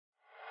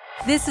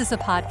This is a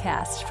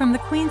podcast from the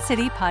Queen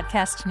City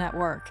Podcast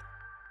Network.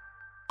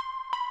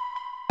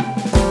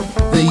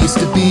 They used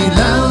to be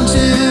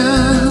lounging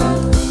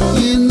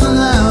in the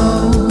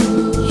lounge.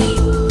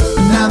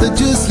 Now they're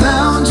just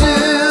lounging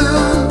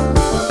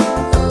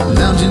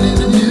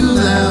in a new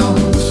lounge.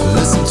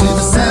 Listen to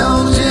the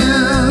sound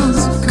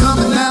jams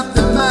coming out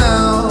their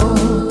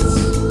mouths.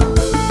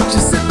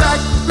 Just sit back,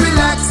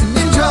 relax, and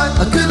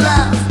enjoy a good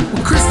laugh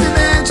with Kristen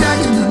and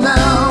Jack in the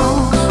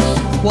lounge.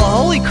 Well,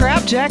 holy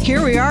crap, Jack,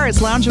 here we are.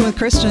 It's Lounging with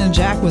Kristen and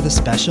Jack with a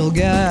special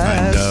guest.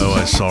 I know,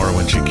 I saw her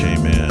when she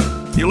came in.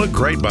 You look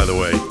great, by the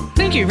way.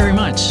 Thank you very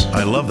much.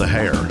 I love the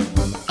hair.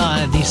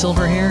 The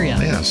silver hair, yeah.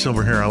 Yeah,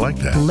 silver hair, I like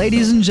that.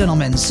 Ladies and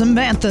gentlemen,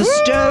 Samantha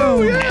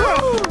Stone.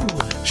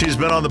 She's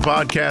been on the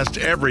podcast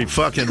every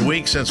fucking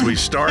week since we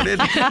started.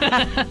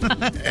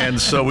 And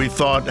so we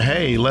thought,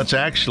 hey, let's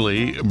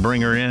actually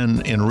bring her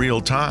in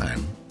real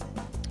time.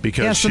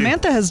 Because Yeah,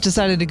 Samantha has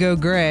decided to go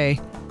gray.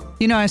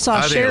 You know, I saw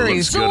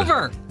Sherry.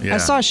 Silver. Yeah. I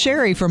saw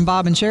Sherry from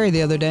Bob and Sherry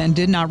the other day and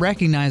did not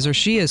recognize her.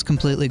 She is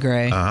completely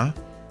gray. Uh-huh.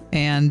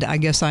 And I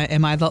guess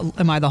am I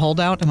the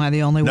holdout? Am I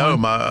the only No,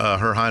 one?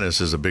 Her Highness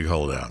is a big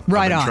holdout.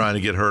 Right I've been on. trying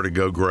to get her to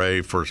go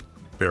gray for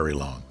very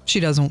long. She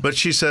doesn't. But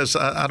she says,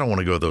 I don't want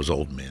to go with those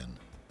old men.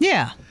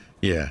 Yeah.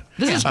 Yeah.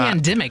 This is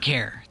pandemic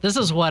hair. This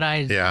is what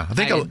I. Yeah, I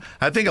think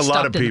a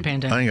lot of people.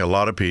 I think a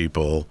lot of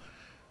people,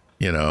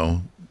 you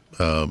know,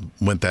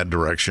 went that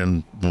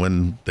direction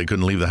when they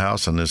couldn't leave the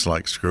house, and it's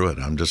like, screw it,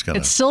 I'm just gonna.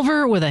 It's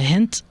silver with a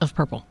hint of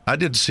purple. I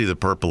did see the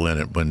purple in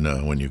it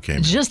when you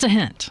came. Just a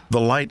hint.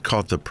 The light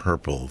caught the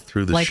purple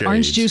through the like shades.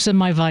 orange juice in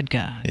my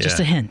vodka. Yeah. Just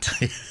a hint.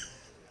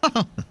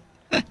 Oh,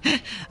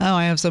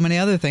 I have so many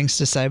other things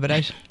to say, but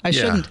I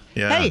shouldn't.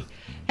 Yeah.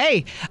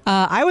 Hey,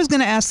 I was going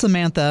to ask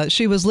Samantha.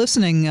 She was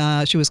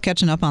listening. She was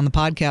catching up on the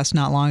podcast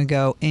not long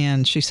ago,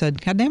 and she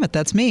said, God damn it,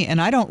 that's me. And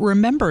I don't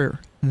remember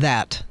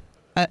that.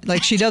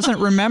 Like, she doesn't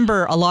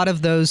remember a lot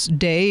of those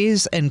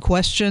days and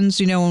questions,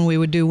 you know, when we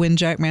would do Win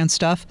Jackman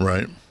stuff.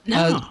 Right.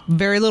 No.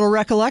 Very little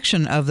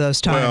recollection of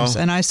those times.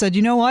 Well, and I said,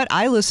 you know what?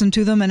 I listened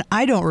to them, and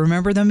I don't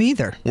remember them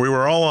either. We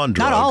were all on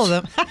drugs. Not all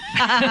of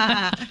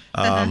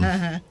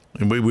them.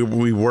 And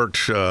we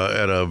worked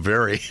at a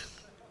very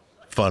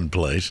fun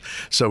place,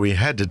 so we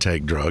had to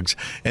take drugs.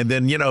 And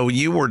then, you know,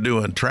 you were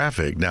doing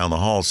traffic down the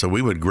hall, so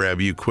we would grab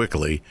you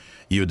quickly.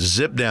 You'd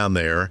zip down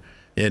there,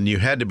 and you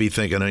had to be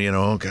thinking, you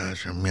know, oh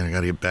gosh, I got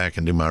to get back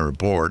and do my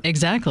report.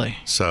 Exactly.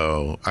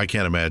 So I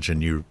can't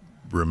imagine you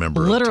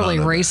remember Literally a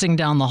ton of racing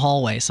down the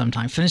hallway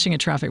sometime, finishing a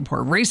traffic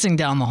report, racing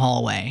down the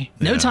hallway.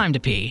 No Yeah. time to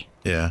pee.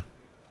 that. Yeah.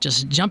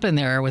 Just jump in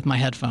there with my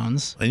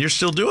headphones. And you're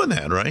still doing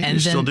that, right? And you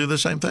still then- do the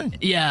same thing.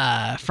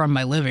 Yeah, from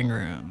my living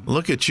room.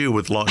 Look at you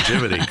with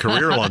longevity,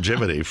 career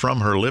longevity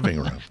from her living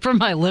room. From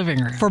my living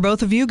room. For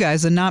both of you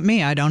guys and not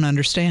me, I don't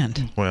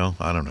understand. Well,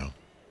 I don't know.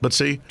 But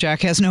see,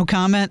 Jack has no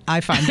comment. I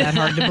find that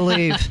hard to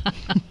believe.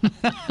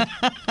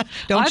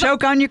 Don't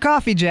choke on your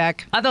coffee,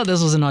 Jack. I thought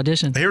this was an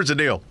audition. here's the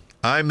deal.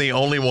 I'm the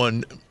only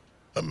one,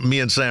 me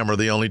and Sam are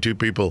the only two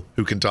people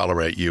who can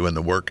tolerate you in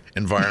the work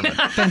environment.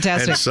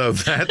 Fantastic. And so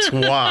that's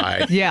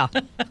why. Yeah.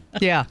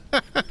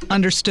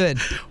 Understood.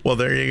 Well,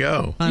 there you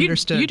go.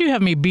 Understood. You do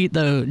have me beat,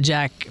 though,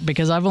 Jack,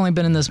 because I've only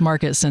been in this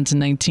market since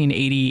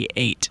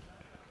 1988.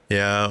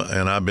 Yeah,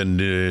 and I've been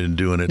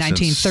doing it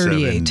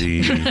 1938.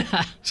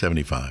 since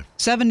 75.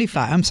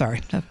 75. I'm sorry.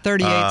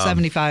 38,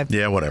 75.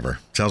 Yeah, whatever.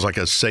 Sounds like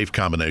a safe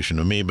combination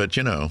to me, but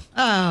you know.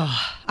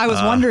 I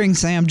was wondering,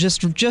 Sam,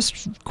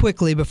 just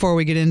quickly before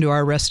we get into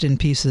our rest in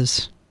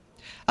pieces,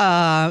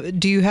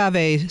 do you have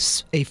a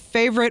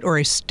favorite or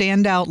a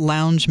standout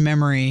lounge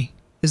memory?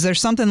 Is there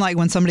something like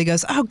when somebody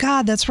goes, oh,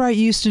 God, that's right,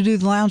 you used to do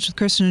the lounge with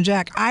Kristen and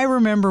Jack. I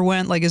remember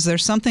when, like, is there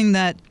something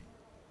that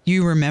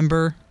you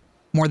remember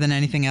more than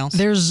anything else?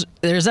 There's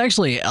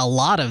actually a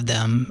lot of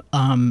them.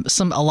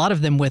 A lot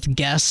of them with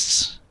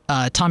guests.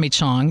 Tommy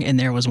Chong in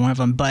there was one of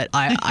them. But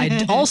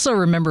I also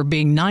remember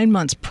being 9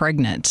 months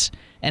pregnant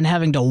and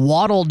having to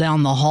waddle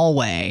down the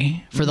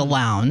hallway for the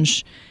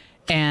lounge.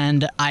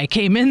 And I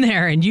came in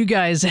there and you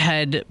guys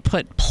had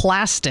put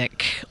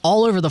plastic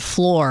all over the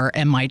floor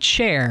and my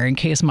chair in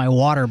case my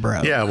water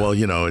broke. Yeah, well,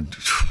 you know,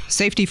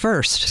 Safety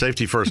first.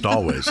 safety first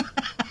always.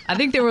 I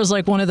think there was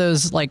like one of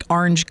those like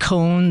orange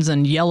cones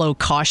and yellow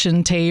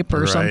caution tape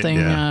or Right, something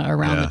yeah,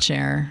 around yeah. the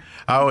chair.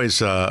 I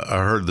always I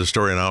heard the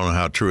story, and I don't know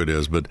how true it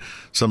is, but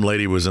some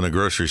lady was in a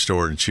grocery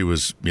store, and she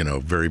was, you know,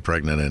 very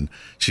pregnant, and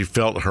she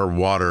felt her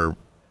water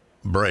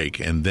break,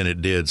 and then it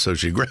did, so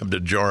she grabbed a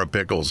jar of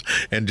pickles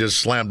and just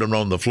slammed them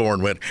on the floor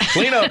and went,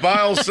 clean up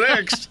aisle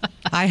 6.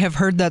 I have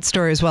heard that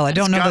story as well. I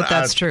don't know that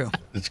that's true.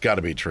 It's got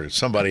to be true.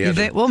 Somebody had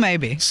to, Well,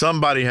 maybe.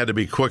 somebody had to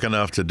be quick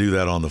enough to do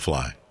that on the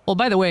fly. Well,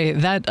 by the way,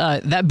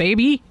 that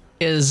baby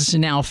is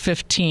now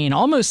 15,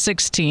 almost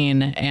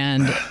 16,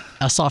 and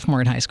a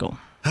sophomore in high school.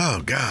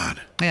 Oh,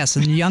 God. Yes,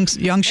 and young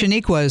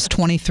Shaniqua is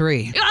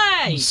 23.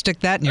 Hey!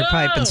 Stick that in your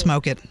pipe and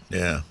smoke it.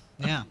 Yeah.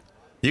 Yeah.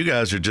 You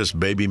guys are just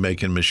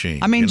baby-making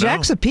machines. I mean, you know?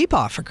 Jack's a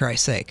peepaw, for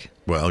Christ's sake.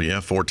 Well,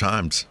 yeah, 4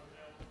 times.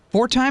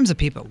 4 times a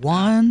peepaw.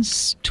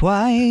 Once,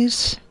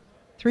 twice,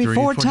 Three,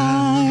 four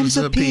times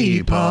the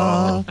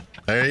people.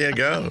 There you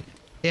go.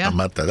 Yeah.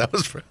 That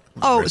was.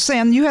 Oh,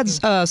 Sam, you had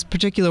a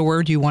particular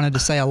word you wanted to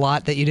say a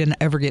lot that you didn't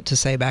ever get to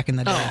say back in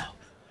the day.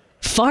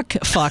 Fuck,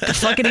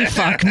 fuckity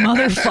fuck,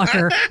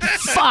 motherfucker,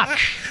 fuck.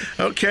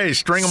 Okay,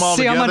 string them all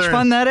See together. how much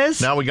fun that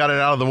is? Now we got it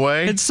out of the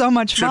way. It's so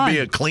much Should fun. be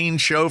a clean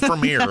show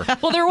from here.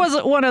 Well, there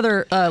was one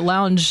other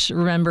lounge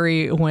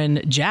memory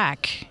when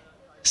Jack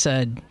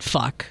said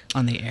fuck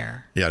on the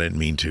air. Yeah, I didn't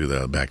mean to,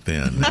 though, back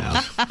then.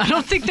 I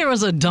don't think there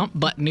was a dump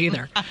button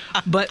either.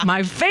 But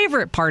my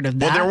favorite part of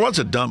that. Well, there was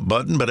a dump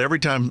button, but every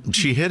time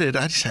she hit it,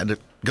 I just had to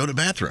go to the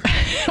bathroom.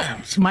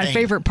 My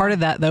favorite part of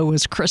that, though,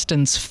 was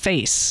Kristen's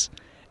face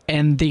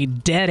and the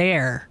dead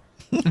air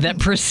that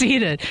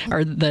preceded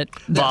or that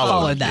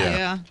followed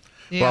that.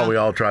 Yeah. Well, we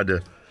all tried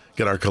to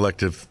get our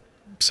collective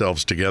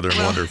selves together and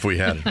wonder if we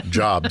had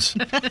jobs.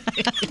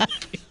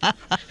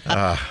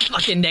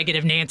 Fucking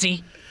negative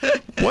Nancy.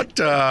 What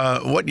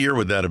year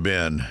would that have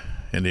been?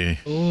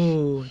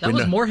 Ooh, that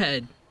was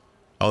Moorhead.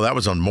 Oh, that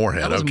was on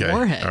Moorhead. That was okay.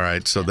 Moorhead. All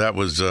right. So that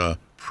was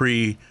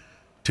pre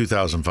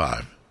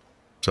 2005.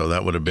 So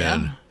that would have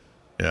been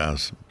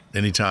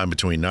anytime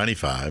between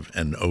 95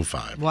 and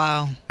 05.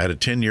 Wow. Had a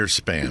 10-year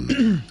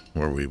span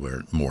where we were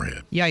at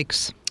Moorhead.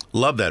 Yikes.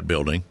 Love that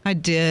building. I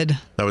did.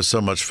 That was so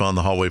much fun.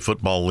 The Hallway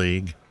Football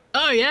League,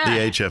 Oh, yeah.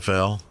 the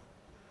HFL.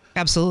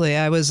 Absolutely.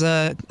 I was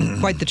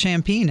quite the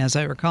champion, as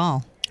I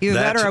recall. Either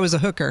that or I was a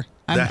hooker.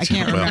 I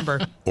can't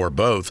remember. Or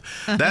both.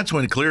 That's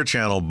when Clear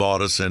Channel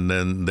bought us, and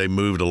then they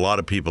moved a lot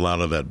of people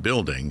out of that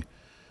building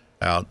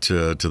out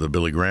to the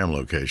Billy Graham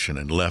location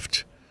and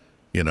left,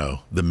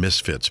 the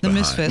Misfits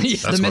behind.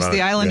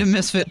 The island of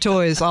misfit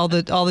toys. All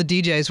the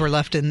DJs were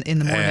left in the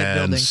Moorhead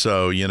building. And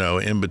so,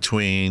 in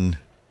between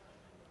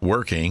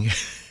working,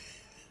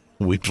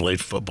 we played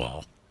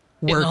football.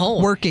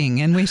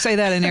 Working, and we say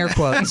that in air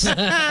quotes.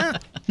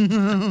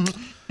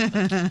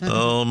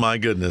 Oh my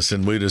goodness!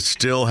 And we'd have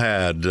still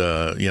had,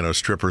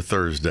 Stripper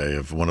Thursday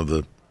if one of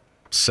the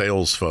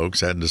sales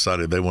folks hadn't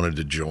decided they wanted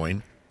to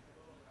join.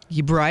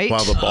 You bright?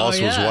 While the boss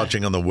was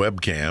watching on the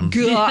webcam.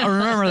 God,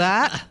 remember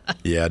that?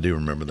 Yeah, I do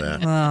remember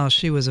that. Oh,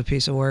 she was a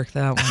piece of work,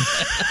 that one.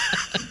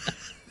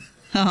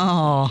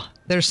 Oh,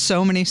 there's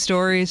so many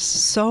stories.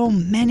 So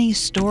many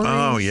stories.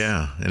 Oh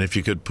yeah, and if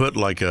you could put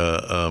like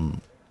a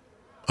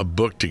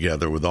book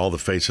together with all the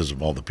faces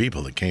of all the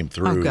people that came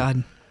through. Oh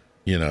God.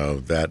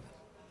 That.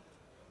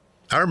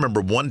 I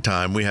remember one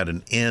time we had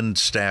an end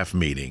staff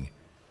meeting,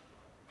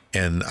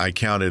 and I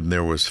counted, and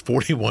there was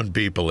 41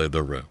 people in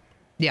the room.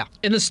 Yeah.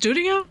 In the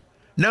studio?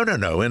 No, in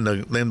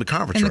the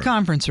conference room. In the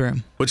conference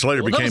room. Which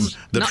later became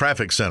the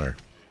traffic center.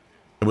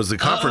 It was the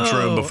conference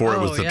room before it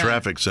was the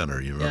traffic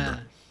center, you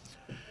remember?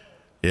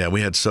 Yeah,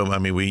 we had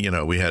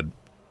we had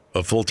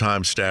a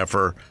full-time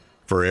staffer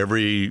for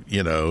every,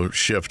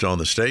 shift on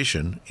the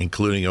station,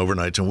 including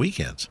overnights and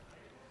weekends.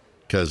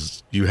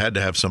 Because you had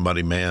to have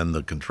somebody man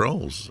the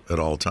controls at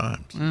all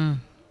times.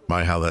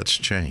 My, how that's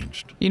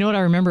changed. You know what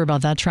I remember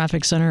about that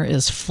traffic center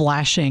is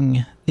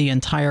flashing the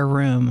entire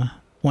room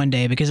one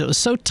day because it was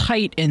so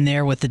tight in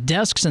there with the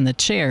desks and the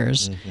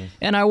chairs. Mm-hmm.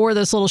 And I wore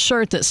this little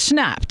shirt that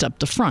snapped up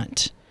the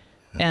front.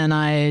 And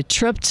I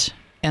tripped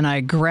and I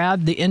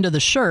grabbed the end of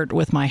the shirt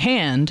with my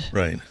hand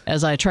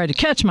as I tried to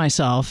catch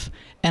myself.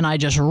 And I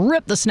just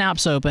ripped the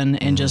snaps open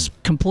and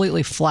just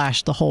completely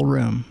flashed the whole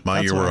room.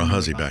 You were a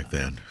hussy back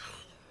then.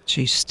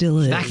 She still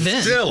is. Back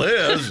then. Still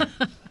is.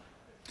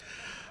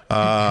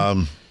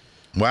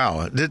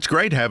 Wow. It's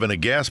great having a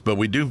guest, but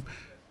we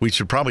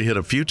should probably hit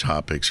a few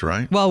topics,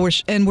 right? Well,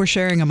 we're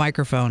sharing a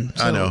microphone.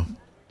 So, I know.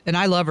 And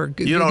I love her.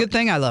 Good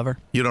thing I love her.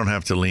 You don't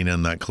have to lean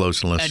in that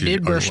close unless I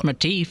did brush my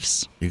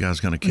teeth. You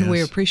guys going to kiss?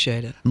 We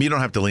appreciate it. You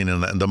don't have to lean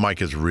in. The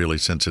mic is really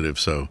sensitive,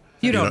 so...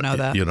 You don't know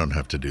that. You don't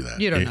have to do that.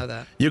 You don't know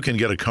that. You can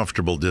get a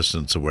comfortable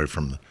distance away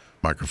from the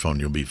microphone.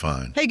 You'll be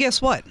fine. Hey,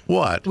 guess what?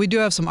 What? We do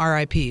have some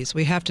RIPs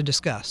we have to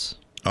discuss.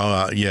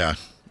 Yeah.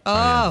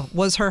 Oh,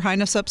 was Her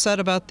Highness upset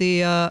about the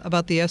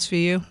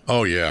SVU?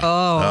 Oh, yeah.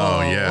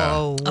 Oh, yeah.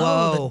 Oh,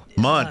 whoa.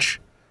 Munch.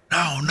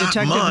 No, not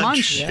Detective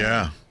Munch.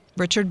 Yeah.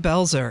 Richard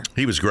Belzer.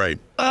 He was great.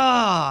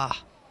 And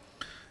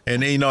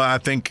I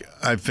think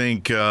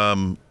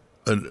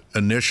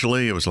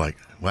initially it was like,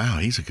 wow,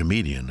 he's a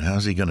comedian.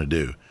 How's he going to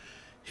do?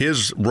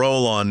 His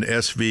role on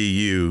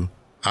SVU,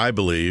 I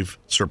believe,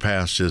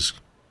 surpassed his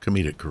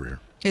comedic career.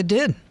 It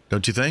did.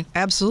 Don't you think?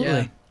 Absolutely.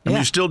 Yeah. I mean,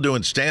 you're still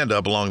doing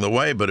stand-up along the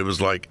way, but it was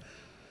like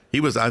I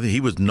think he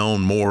was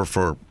known more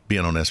for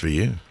being on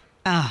SVU.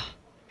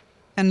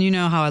 And you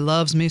know how I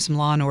loves me some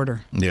Law and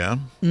Order. Yeah.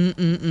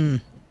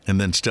 And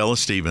then Stella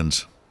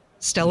Stevens.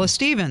 Stella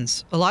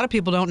Stevens. A lot of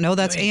people don't know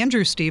that's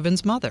Andrew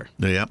Stevens' mother.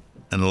 Yeah.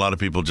 And a lot of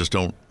people just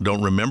don't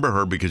remember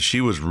her because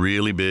she was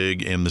really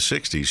big in the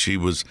 60s.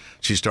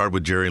 She started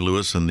with Jerry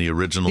Lewis in the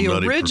original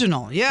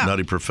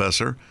Nutty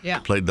Professor. Yeah.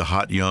 Played the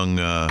hot young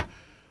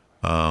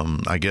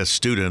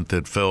student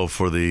that fell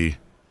for the,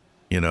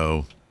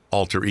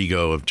 alter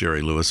ego of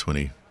Jerry Lewis when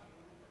he,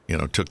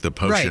 took the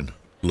potion. Right.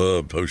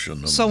 Love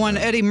potion. So when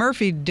Eddie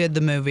Murphy did the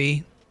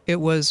movie, who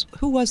was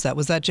that?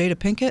 Was that Jada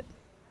Pinkett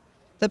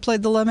that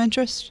played the love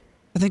interest?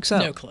 I think so.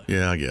 No clue.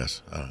 Yeah, I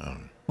guess. I don't know.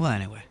 Well,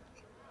 anyway,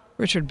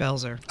 Richard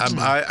Belzer.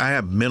 I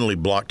have mentally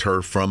blocked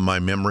her from my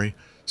memory,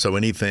 so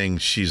anything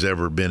she's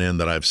ever been in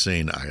that I've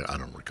seen, I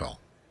don't recall.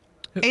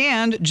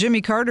 And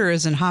Jimmy Carter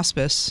is in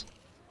hospice.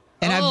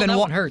 And Oh, that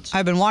one hurts.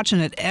 I've been watching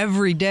it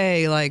every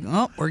day, like,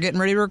 oh, we're getting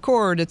ready to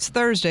record. It's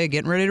Thursday,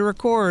 getting ready to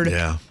record.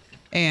 Yeah.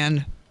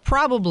 And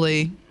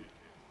probably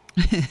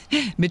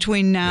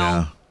between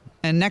now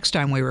and next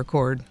time we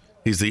record.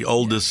 He's the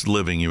oldest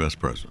living U.S.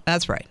 president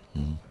That's right.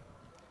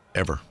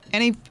 ever.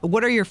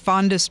 What are your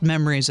fondest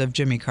memories of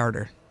Jimmy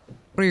Carter?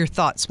 What are your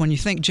thoughts when you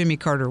think Jimmy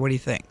Carter? What do you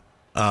think?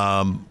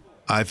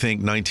 I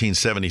think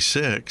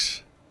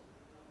 1976.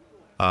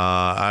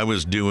 I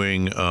was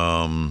doing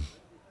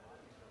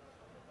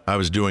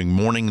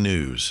morning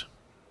news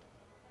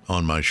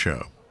on my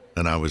show,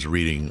 and I was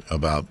reading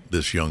about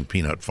this young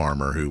peanut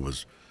farmer who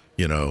was,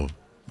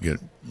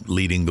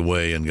 leading the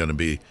way and going to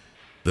be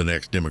the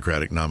next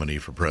Democratic nominee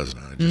for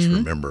president. I just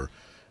remember,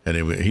 and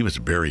he was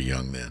very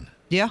young then.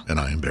 Yeah. And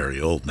I am very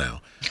old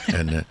now,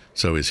 and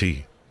so is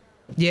he.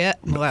 Yeah.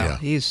 Wow. Yeah.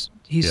 He's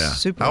Yeah.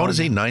 super. How old is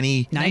he?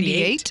 90?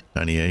 98?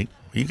 98?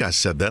 You guys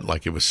said that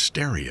like it was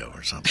stereo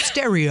or something.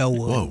 Stereo.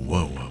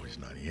 Whoa. He's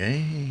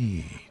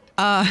 98.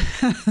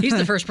 He's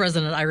the first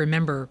president I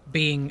remember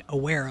being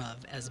aware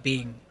of as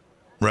being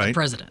Right.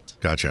 president.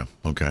 Gotcha.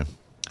 Okay.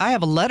 I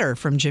have a letter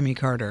from Jimmy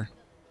Carter.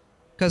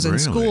 Because in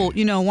Really?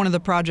 school, one of the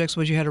projects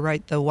was you had to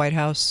write the White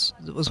House.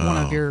 It was one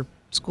of your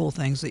school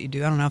things that you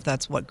do. I don't know if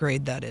that's what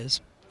grade that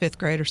is. 5th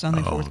grade or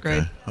something, 4th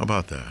grade. How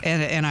about that?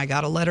 And I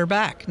got a letter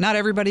back. Not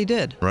everybody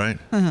did. Right?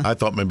 I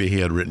thought maybe he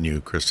had written you,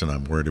 Kristen.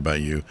 I'm worried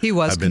about you. He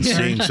was I've been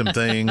concerned. seeing some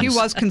things. He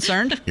was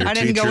concerned. Your I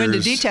didn't go into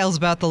teachers- details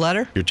about the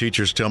letter. Your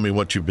teachers tell me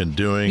what you've been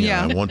doing.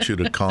 Yeah. And I want you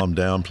to calm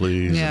down,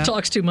 please. Yeah.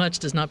 Talks too much,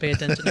 does not pay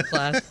attention to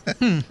class.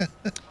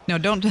 No,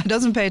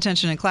 doesn't pay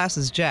attention in class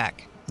is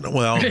Jack.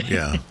 Well,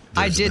 yeah.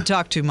 I There's did that.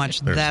 talk too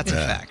much. That's a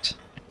that. fact.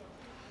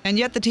 And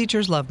yet the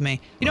teachers loved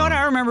me. You know what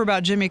I remember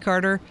about Jimmy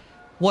Carter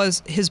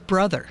was his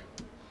brother,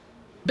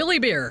 Billy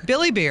Beer.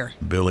 Billy Beer.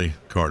 Billy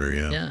Carter,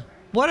 yeah. Yeah.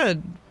 What a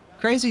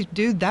crazy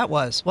dude that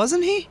was,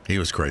 wasn't he? He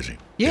was crazy.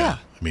 Yeah.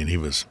 I mean, he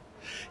was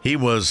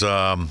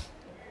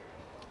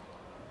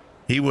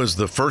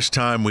the first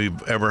time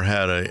we've ever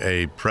had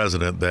a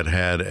president that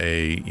had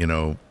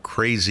a,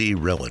 crazy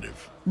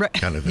relative Right.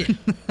 kind of thing.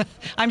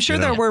 I'm sure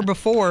You know? there were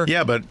before,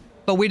 Yeah, but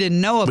but we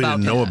didn't know about we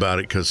didn't know that. about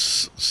it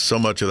because so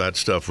much of that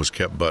stuff was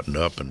kept buttoned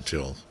up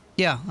until,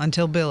 Yeah,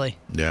 until Billy.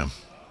 yeah.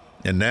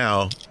 And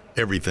now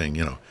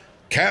everything,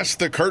 cast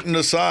the curtain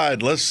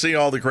aside. Let's see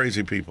all the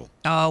crazy people.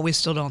 Oh, we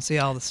still don't see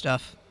all the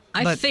stuff.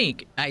 I But-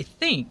 think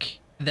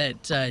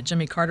that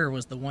Jimmy Carter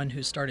was the one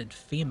who started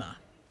FEMA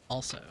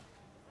also.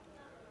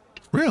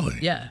 Really?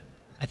 Yeah.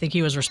 I think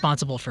he was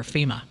responsible for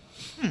FEMA.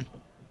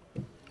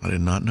 I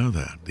did not know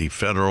that. The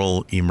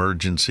Federal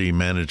Emergency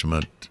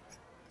Management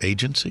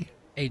Agency?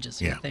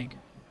 Agency, Yeah. I think.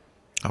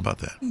 How about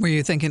that? Were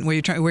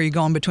you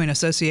going between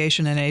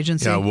association and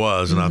agency? Yeah, I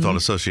was, and I thought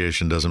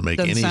association doesn't make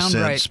Doesn't any sound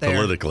sense right there.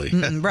 politically.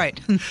 Right.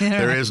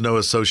 There is no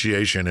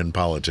association in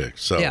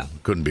politics, so Yeah.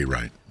 couldn't be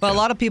right. Well, Yeah. a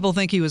lot of people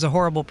think he was a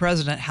horrible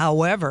president.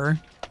 However,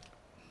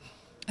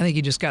 I think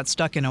he just got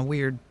stuck in a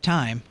weird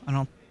time. I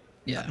don't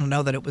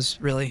know that it was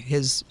really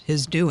his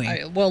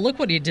doing. Well, look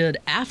what he did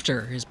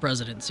after his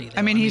presidency. Though.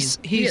 I mean,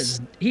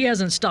 he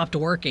hasn't stopped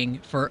working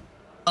for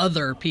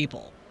other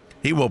people.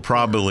 He will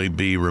probably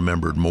be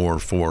remembered more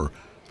for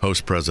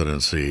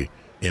post-presidency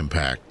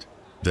impact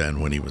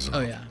than when he was in Oh,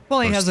 yeah. Well,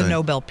 he first has a thing.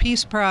 Nobel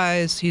Peace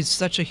Prize. He's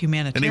such a And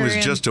humanitarian. he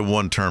was just a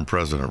one-term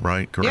president,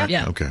 right? Correct?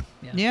 Yeah. Okay.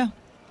 Yeah.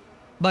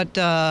 But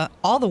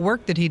all the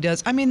work that he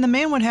does, I mean, the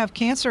man would have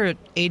cancer at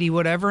 80,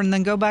 whatever, and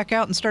then go back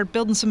out and start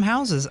building some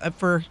houses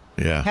for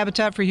Yeah.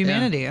 Habitat for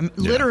Humanity. I mean,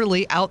 Yeah.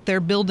 literally out there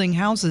building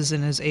houses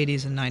in his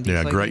 80s and 90s.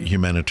 Yeah, Like, great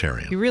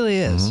humanitarian. He really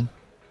is.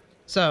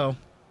 So,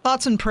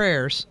 thoughts and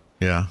prayers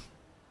Yeah.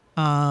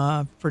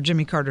 for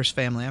Jimmy Carter's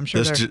family. I'm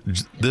sure they're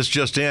This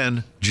just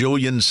in,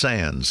 Julian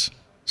Sands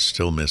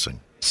still missing.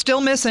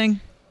 still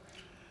missing.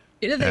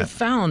 They've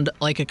found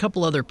like a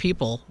couple other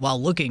people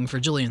while looking for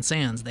Julian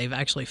Sands. They've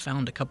actually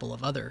found a couple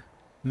of other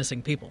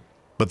missing people.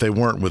 But they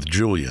weren't with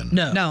Julian.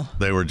 No.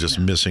 They were just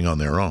missing on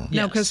their own.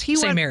 No, Yes, because he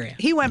same went, area.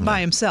 he went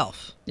by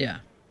himself. Yeah.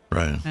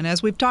 Right. And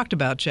as we've talked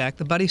about, Jack,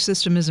 the buddy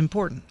system is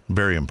important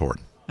Very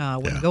important.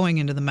 when Yeah. going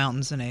into the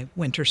mountains in a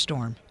winter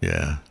storm.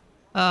 Yeah.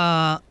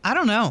 I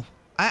don't know.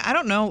 I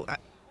don't know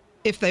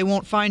if they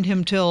won't find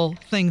him till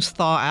things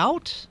thaw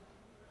out.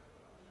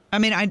 I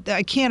mean, I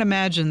can't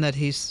imagine that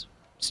he's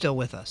still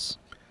with us.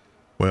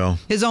 Well,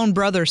 His own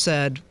brother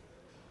said,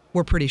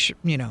 "We're pretty sure,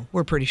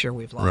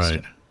 we've lost Right.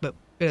 him." But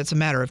it's a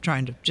matter of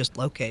trying to just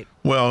locate.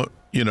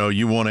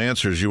 you want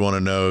answers. You want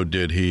to know,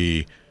 did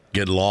he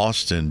get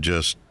lost and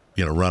just,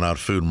 run out of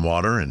food and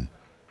water and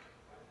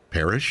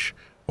perish?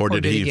 Or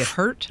did he get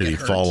hurt? Did he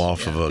Get fall hurt,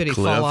 off of yeah. a Did he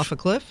cliff? fall off a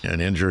cliff?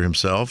 And injure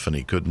himself and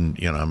he couldn't,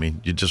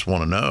 you just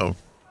want to know.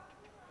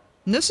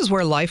 And this is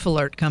where Life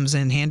Alert comes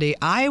in handy.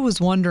 I was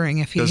wondering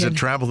if he Does had, it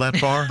travel that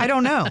far? I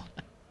don't know.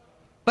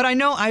 But I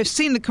know I've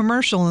seen the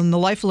commercial, and the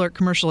Life Alert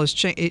commercial has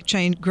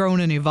grown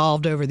and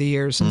evolved over the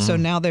years. And so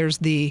now there's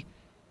the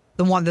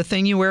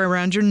thing you wear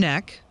around your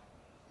neck.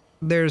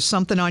 There's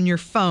something on your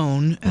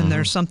phone, and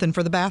there's something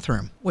for the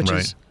bathroom, which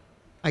is,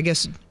 I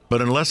guess.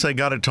 But unless they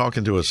got it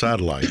talking to a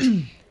satellite,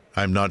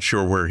 I'm not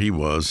sure where he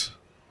was.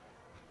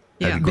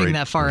 Yeah, being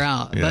that far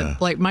out. Yeah.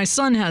 But like my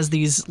son has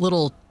these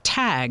little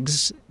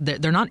tags.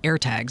 They're not air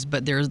tags,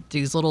 but they're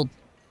these little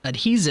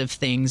adhesive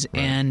things,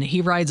 and he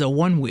rides a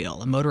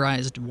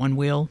motorized one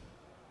wheel.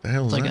 The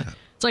hell is that?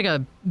 It's like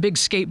a big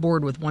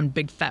skateboard with one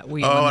big fat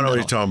wheel. Oh, I know what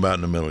you're talking about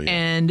in the middle. Yeah.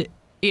 And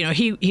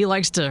he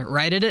likes to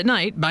ride it at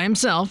night by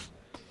himself.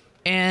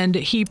 And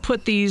he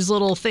put these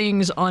little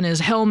things on his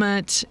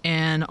helmet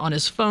and on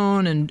his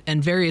phone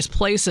and various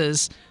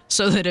places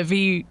so that if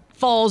he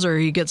falls or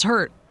he gets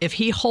hurt, if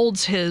he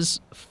holds his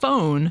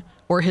phone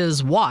or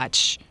his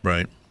watch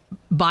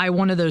by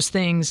one of those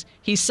things,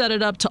 he set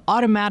it up to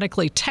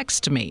automatically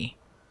text me.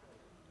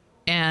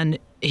 And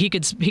he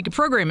could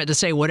program it to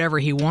say whatever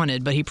he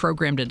wanted, but he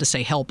programmed it to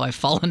say, "Help, I've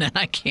fallen and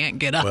I can't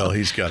get up." Well,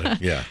 he's got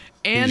it, yeah.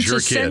 And to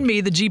send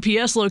me the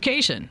GPS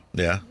location.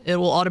 Yeah. It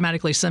will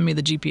automatically send me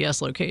the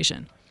GPS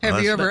location.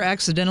 Have you ever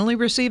accidentally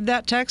received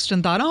that text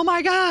and thought, "Oh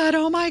my God,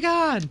 oh my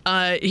God"?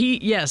 He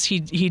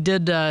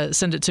did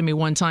send it to me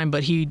one time,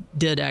 but he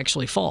did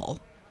actually fall.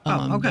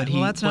 Okay. But he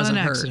well, that's not wasn't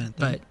an hurt. accident.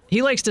 Then. But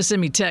he likes to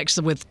send me texts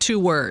with 2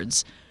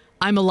 words: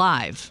 "I'm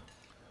alive,"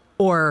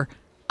 or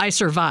 "I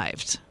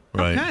survived."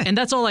 Right. Okay. And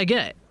that's all I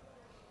get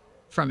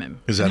from him.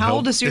 Is that How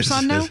old is your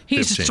son now?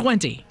 He's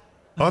 20.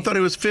 Oh, I thought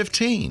he was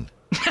 15.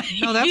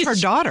 No, that's her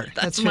daughter.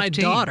 That's my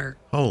 15. daughter.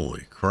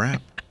 Holy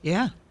crap.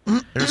 Yeah.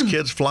 There's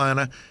kids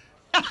flying.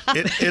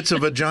 It's a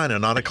vagina,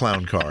 not a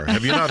clown car.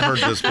 Have you not heard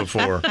this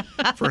before?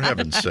 For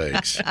heaven's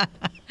sakes.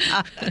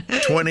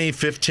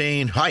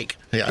 2015 hike.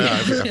 Yeah, I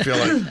feel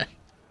like,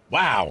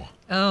 wow.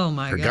 Oh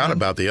my God. Forgot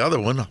about the other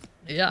one.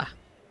 Yeah.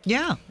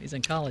 Yeah. He's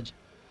in college.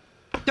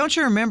 Don't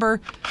you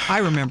remember? I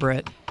remember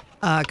it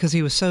because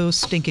he was so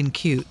stinking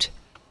cute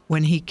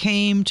when he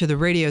came to the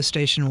radio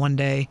station one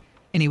day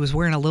and he was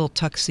wearing a little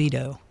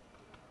tuxedo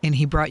and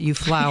he brought you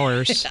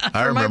flowers.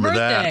 I remember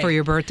that. For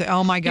your birthday.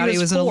 Oh my God, he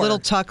was in a 4. little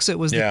tux. It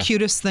was the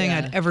cutest thing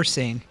I'd ever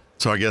seen.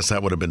 So I guess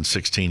that would have been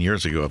 16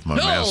 years ago if my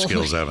math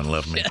skills haven't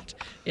left me.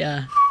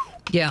 Yeah.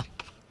 Yeah.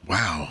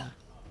 Wow.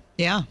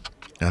 Yeah.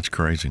 That's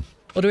crazy.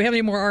 Well, do we have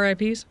any more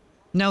RIPs?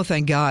 No,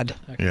 thank God.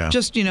 Yeah.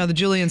 Just, the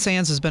Julian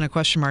Sands has been a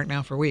question mark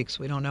now for weeks.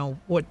 We don't know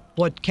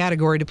what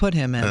category to put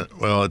him in.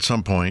 Well, at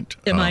some point.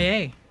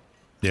 MIA.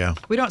 Yeah.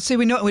 We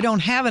don't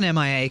have an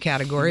MIA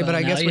category, but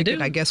I guess we do.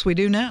 I guess we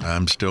do now.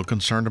 I'm still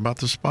concerned about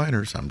the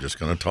spiders. I'm just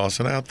going to toss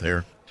it out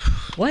there.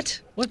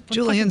 What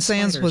Julian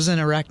Sands spiders? was in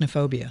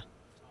arachnophobia.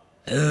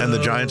 And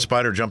the giant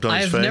spider jumped on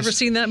his face? I've never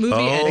seen that movie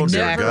and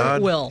dear never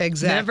God. will.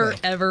 Exactly. Never,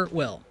 ever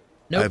will.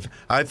 Nope.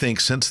 I think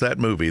since that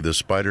movie, the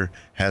spider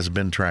has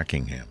been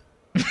tracking him.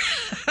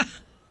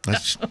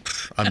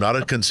 I'm not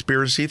a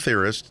conspiracy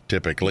theorist,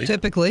 typically.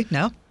 Typically,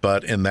 no.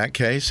 But in that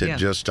case, I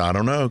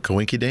don't know.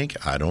 Coinky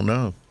dink, I don't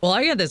know. Well,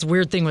 I got this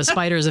weird thing with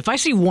spiders. If I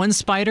see one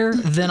spider,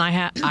 then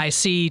I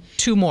see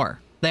 2 more.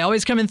 They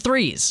always come in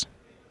 3s.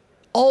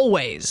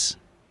 Always.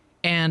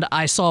 And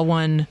I saw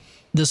one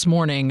this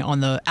morning on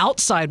the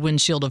outside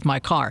windshield of my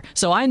car.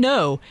 So I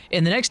know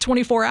in the next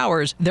 24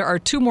 hours, there are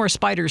 2 more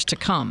spiders to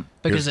come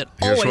because Here's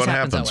always what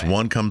happens happens. that way.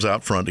 One comes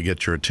out front to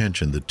get your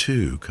attention. The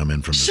 2 come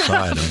in from the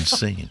side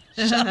unseen.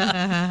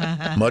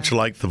 Much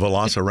like the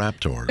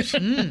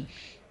velociraptors.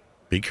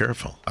 Be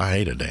careful. I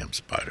hate a damn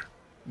spider.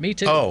 Me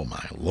too. Oh,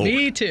 my Lord.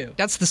 Me too.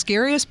 That's the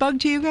scariest bug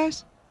to you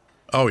guys?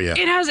 Oh, yeah.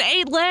 It has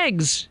 8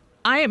 legs.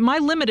 My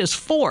limit is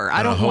 4. I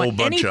And a don't whole want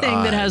bunch of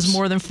anything that has eyes.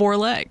 more than 4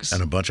 legs.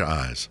 And a bunch of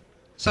eyes.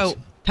 So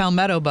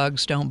palmetto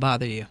bugs don't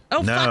bother you?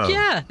 Oh, No. fuck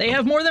yeah. They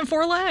have more than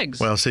 4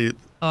 legs. Well, see.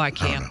 Oh, I don't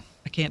can't. know.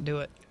 I can't do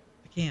it.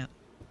 I can't.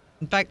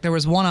 In fact, there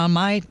was one on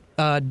my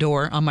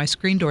door, on my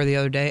screen door the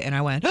other day, and I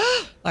went,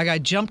 like I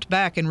jumped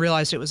back and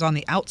realized it was on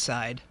the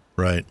outside.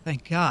 Right.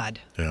 Thank God.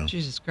 Yeah.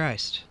 Jesus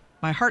Christ.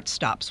 My heart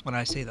stops when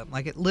I see them.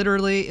 Like it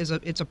literally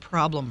it's a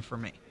problem for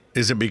me.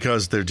 Is it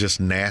because they're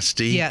just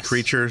nasty Yes.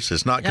 creatures?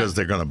 It's not because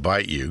they're going to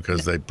bite you,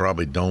 because they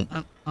probably don't.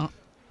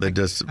 They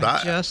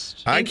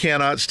I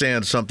cannot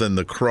stand something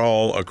to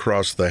crawl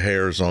across the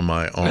hairs on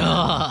my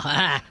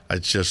arm.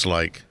 It's just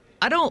like.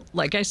 I don't,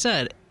 like I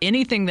said,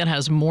 anything that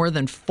has more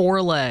than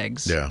 4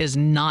 legs is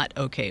not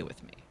okay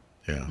with me.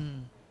 Yeah.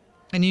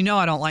 And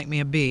I don't like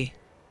me a bee.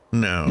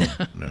 No.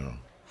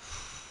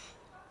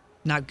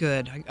 Not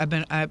good.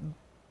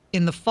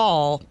 In the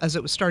fall, as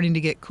it was starting to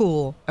get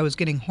cool, I was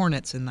getting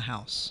hornets in the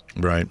house.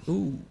 Right.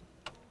 Ooh.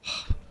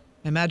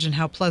 Imagine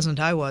how pleasant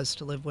I was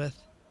to live with.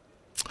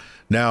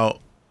 Now,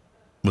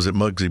 was it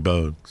Muggsy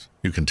Bogues?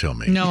 You can tell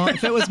me. No,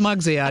 if it was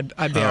Muggsy,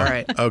 I'd be all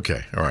right.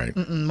 Okay, all right.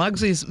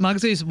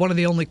 Muggsy's one of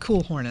the only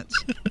cool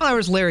hornets. Well, there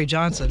was Larry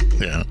Johnson.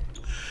 Yeah.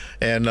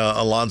 And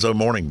Alonzo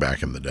Mourning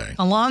back in the day.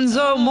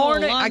 Alonzo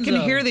Mourning. I can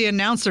Alonzo. hear the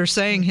announcer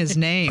saying his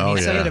name. Oh,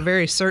 He say yeah. it a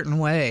very certain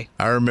way.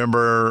 I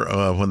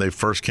remember when they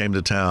first came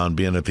to town,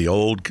 being at the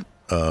old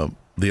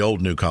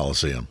new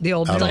Coliseum. The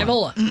old out new on-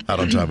 Tyvola. Out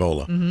on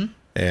Tyvola.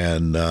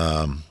 and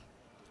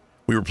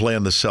we were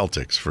playing the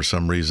Celtics for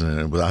some reason,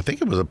 and I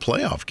think it was a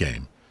playoff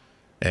game.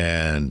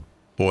 And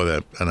boy,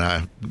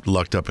 I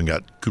lucked up and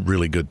got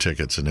really good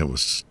tickets, and it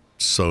was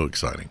so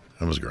exciting.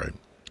 It was great.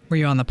 Were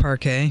you on the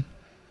parquet?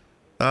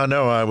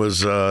 No, I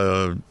was 3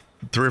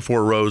 or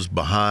 4 rows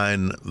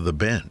behind the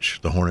bench,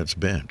 the Hornets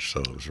bench.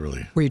 So it was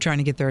really. Were you trying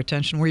to get their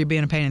attention? Were you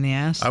being a pain in the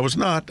ass? I was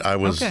not. I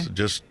was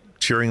just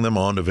cheering them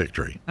on to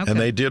victory. Okay. And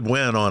they did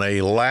win on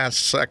a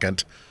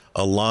last-second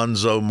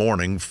Alonzo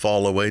Mourning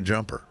fall-away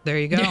jumper. There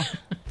you go.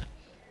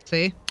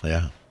 See?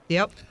 Yeah.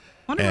 Yep.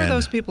 Wonder where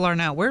those people are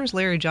now. Where's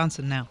Larry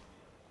Johnson now?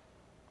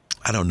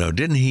 I don't know.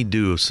 Didn't he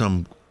do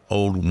some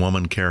old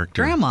woman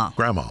character?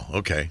 Grandma.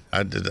 Okay.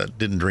 I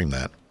didn't dream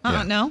that.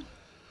 No.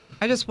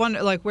 I just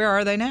wonder, where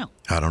are they now?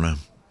 I don't know.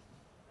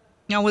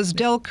 Now, was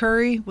Del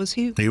Curry, was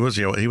he? He was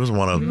one of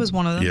them. He was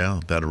one of them. Yeah,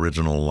 that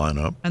original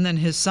lineup. And then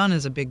his son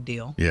is a big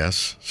deal.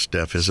 Yes,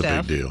 Steph is a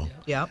big deal.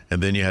 Yep.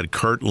 And then you had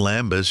Kurt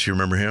Lambus. You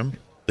remember him?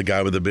 The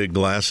guy with the big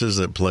glasses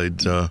that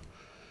played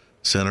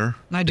center.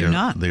 I do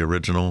not. The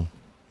original.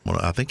 Well,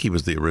 I think he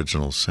was the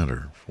original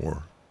center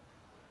for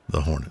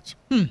the Hornets.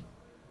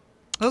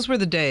 Those were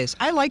the days.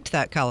 I liked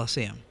that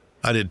Coliseum.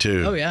 I did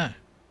too. Oh, yeah.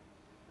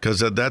 Because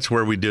that's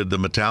where we did the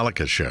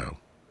Metallica show.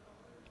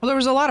 Well, there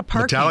was a lot of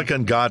parking. Metallica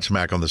and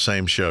Godsmack on the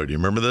same show. Do you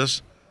remember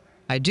this?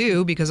 I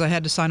do, because I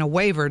had to sign a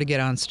waiver to get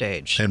on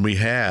stage. And we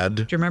had.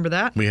 Do you remember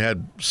that? We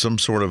had some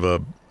sort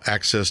of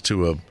access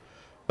to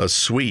a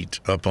suite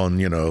up on,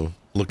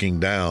 looking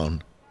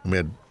down. We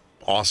had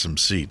awesome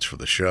seats for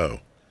the show.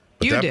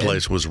 But You that did.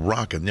 place was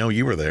rocking. No,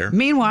 you were there.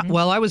 Meanwhile,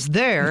 well, I was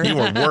there. You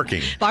were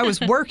working. I was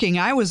working.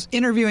 I was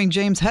interviewing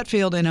James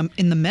Hetfield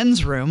in the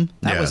men's room.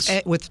 That was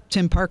Yes. with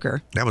Tim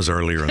Parker. That was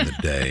earlier in the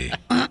day.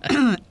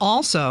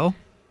 Also,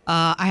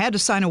 I had to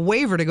sign a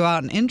waiver to go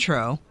out and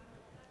intro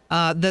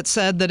that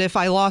said that if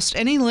I lost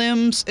any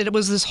limbs, it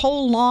was this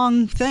whole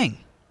long thing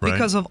Right.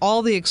 because of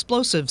all the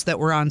explosives that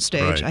were on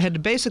stage. Right. I had to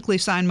basically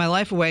sign my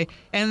life away.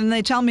 And then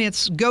they tell me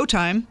it's go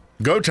time.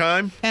 Go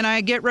time. And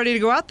I get ready to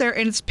go out there,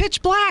 and it's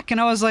pitch black. And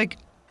I was like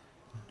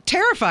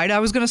terrified. I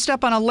was going to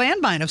step on a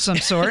landmine of some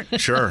sort.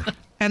 Sure.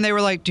 And they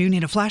were like, "Do you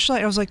need a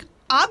flashlight?" I was like,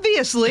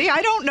 "Obviously,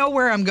 I don't know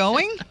where I'm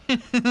going."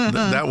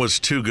 That was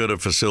too good a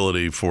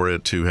facility for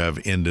it to have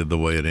ended the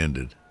way it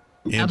ended.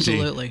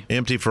 Absolutely.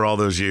 Empty for all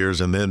those years.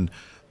 And then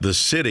the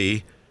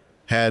city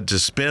had to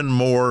spend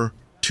more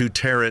to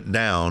tear it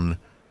down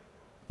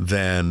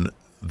than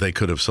they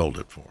could have sold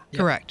it for.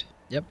 Correct.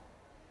 Yep.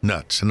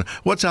 Nuts. And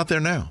what's out there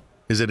now?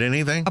 Is it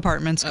anything?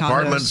 Apartments, condos.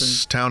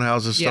 Apartments,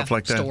 townhouses, Yeah. stuff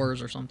like that.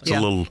 Stores or something. It's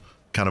a little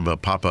kind of a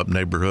pop-up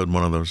neighborhood,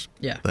 one of those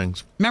Yeah.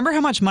 things. Remember how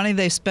much money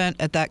they spent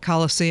at that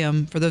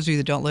Coliseum? For those of you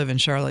that don't live in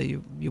Charlotte,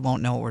 you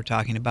won't know what we're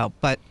talking about.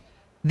 But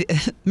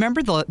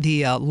remember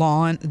the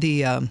lawn,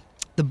 the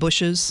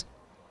bushes?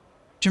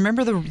 Do you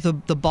remember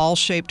the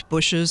ball-shaped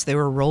bushes? They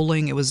were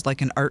rolling. It was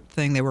like an art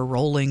thing. They were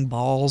rolling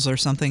balls or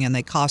something, and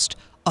they cost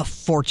a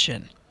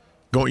fortune.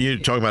 You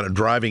talking about it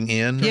driving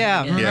in?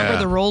 Yeah, remember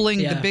the rolling,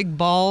 the Yeah. big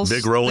balls?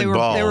 Big rolling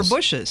balls. They were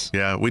bushes.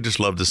 Yeah, we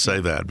just love to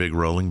say that. Big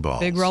rolling balls.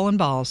 Big rolling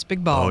balls. Big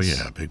Oh, balls.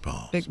 yeah, big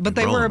balls. But Big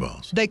they rolling were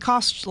balls. they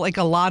cost like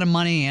a lot of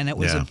money, and it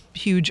was Yeah. a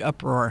huge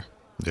uproar.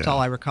 That's Yeah. all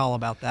I recall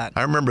about that.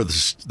 I remember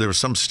there was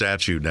some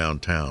statue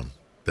downtown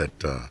that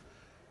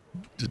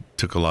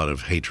took a lot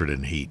of hatred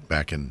and heat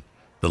back in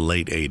the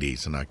late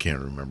 80s, and I can't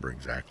remember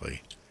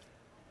exactly.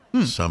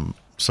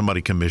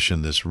 Somebody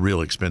commissioned this real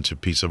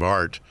expensive piece of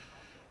art.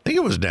 I think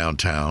it was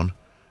downtown,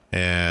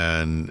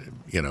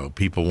 and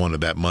people wanted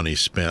that money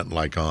spent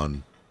like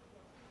on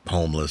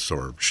homeless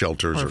or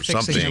shelters Or or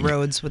fixing something. the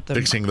roads with the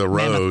fixing the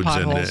mammoth roads,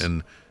 potholes.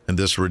 and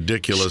this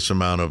ridiculous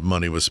amount of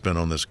money was spent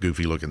on this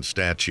goofy looking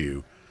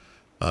statue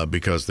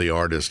because the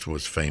artist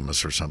was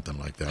famous or something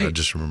like that. I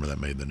just remember that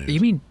made the news.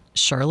 You mean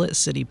Charlotte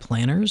city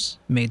planners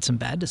made some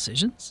bad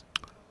decisions?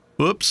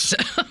 Whoops.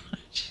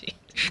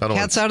 I don't-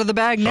 Cat's out of the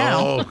bag now.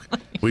 Oh,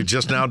 we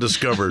just now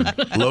discovered,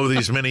 lo,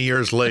 these many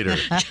years later.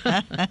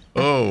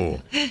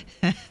 Oh.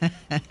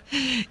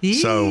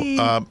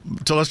 So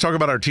let's talk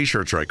about our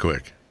T-shirts right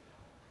quick.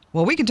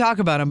 Well, we can talk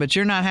about them, but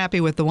you're not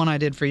happy with the one I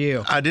did for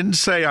you. I didn't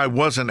say I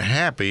wasn't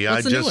happy. What's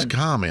I the new just one?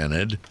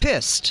 commented.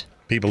 Pissed.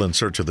 People in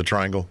search of the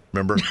triangle,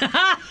 remember?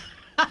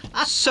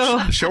 So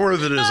Show her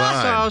the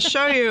design. I'll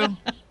show you.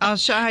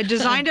 I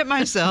designed it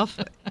myself.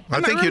 I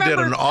think you did an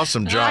Remember,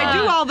 awesome job. I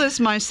do all this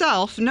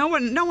myself. No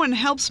one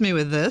helps me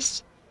with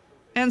this.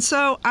 And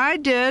so I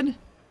did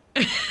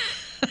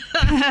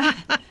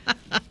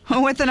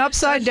with an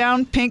upside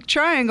down pink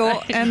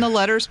triangle and the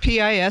letters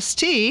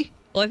PIST.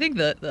 Well, I think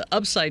the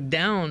upside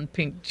down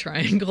pink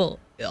triangle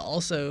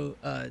also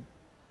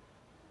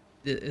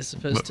is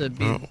supposed to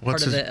be what's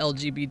part of his- the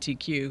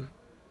LGBTQ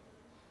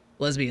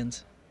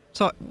lesbians.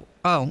 So,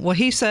 well,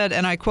 he said,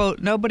 and I quote,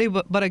 "Nobody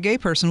but a gay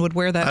person would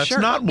wear that That's shirt."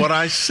 not what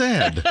I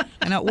said.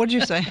 And what did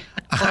you say?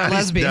 Or a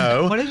lesbian.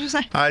 No. What did you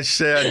say? I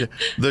said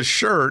the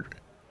shirt,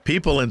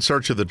 people in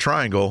search of the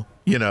triangle,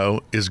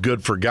 is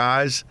good for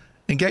guys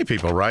and gay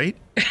people, right?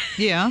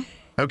 Yeah.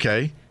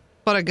 Okay.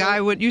 But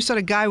you said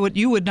a guy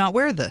would not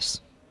wear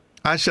this.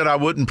 I said I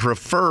wouldn't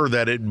prefer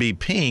that it be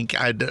pink.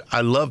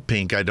 I love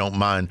pink. I don't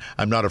mind.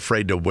 I'm not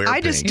afraid to wear pink.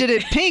 I just did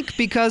it pink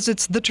because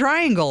it's the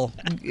triangle.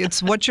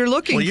 It's what you're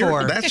looking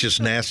for. That's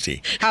just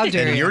nasty. How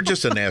dare and you? You're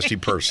just a nasty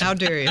person. How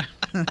dare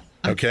you?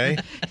 Okay?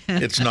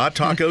 It's not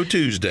Taco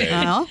Tuesday.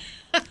 Well,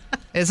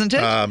 isn't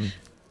it?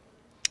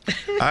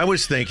 I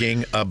was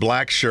thinking a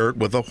black shirt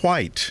with a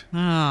white.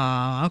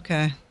 Oh,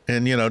 okay.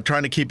 And,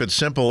 trying to keep it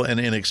simple and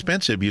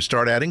inexpensive, you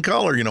start adding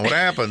color. You know what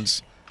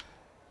happens.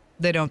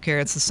 They don't care.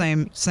 It's the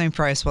same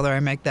price whether I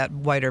make that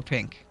white or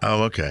pink.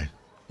 Oh, okay.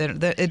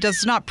 It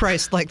does not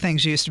price like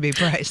things used to be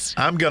priced.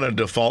 I'm going to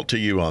default to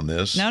you on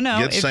this. No.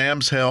 Get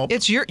Sam's help.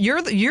 It's you're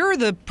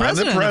the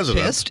president. I'm the president.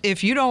 Of Pissed.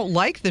 If you don't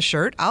like the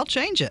shirt, I'll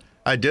change it.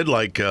 I did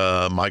like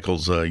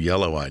Michael's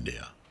yellow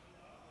idea.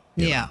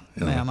 Yeah,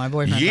 my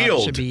boyfriend thought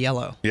it should be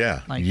yellow.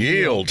 Yeah, like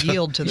yield.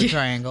 Yield to the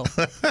triangle.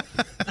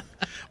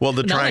 Well,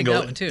 the Not like triangle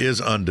that one, too.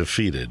 is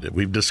undefeated.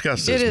 We've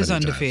discussed this. It is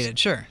many undefeated, times.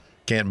 sure.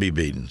 Can't be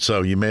beaten.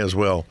 So you may as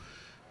well.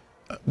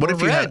 What Or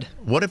if you red.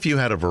 What if you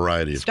had a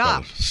variety of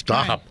Stop. colors?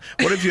 Stop.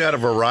 Right. What if you had a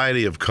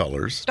variety of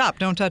colors? Stop!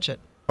 Don't touch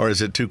it. Or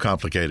is it too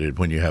complicated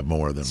when you have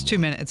more than It's one? 2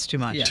 minutes. It's too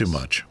much. Yes. Too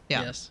much.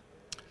 Yeah. Yes.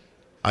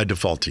 I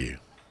default to you.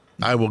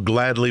 I will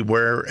gladly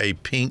wear a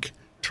pink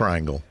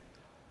triangle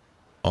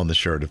on the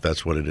shirt if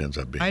that's what it ends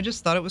up being. I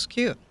just thought it was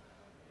cute.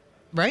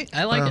 Right?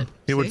 I like it.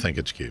 You would See? think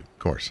it's cute, of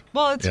course.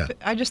 Well, it's. Yeah.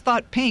 I just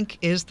thought pink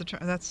is the.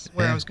 That's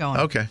where Yeah. I was going.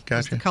 Okay, It's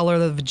gotcha. the color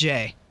of the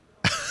J,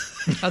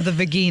 of the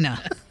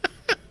vagina.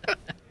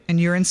 And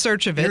you're in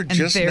search of it, You're and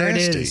just there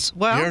nasty. it is.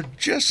 Well, You're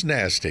just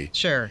nasty.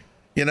 sure.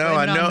 You know,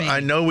 Blame it on me.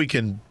 I know we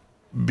can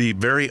be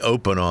very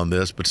open on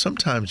this, but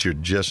sometimes you're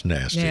just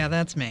nasty. Yeah,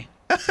 that's me.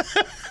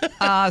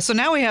 So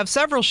now we have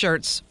several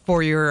shirts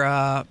for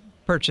your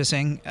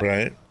purchasing.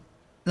 Right?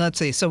 Let's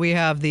see. So we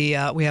have the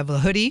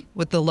hoodie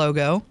with the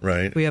logo.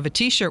 Right. We have a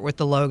T-shirt with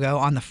the logo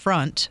on the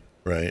front.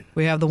 Right.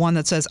 We have the one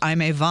that says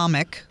 "I'm a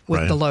Vomic" with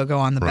Right. the logo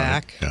on the Right.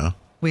 back. Yeah.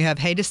 We have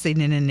 "Hey to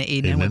Sydney in the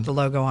Evening" Evening. with the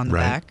logo on the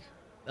Right. back.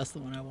 That's the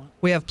one I want.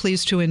 We have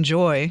 "Pleased to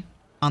Enjoy"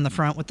 on the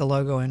front with the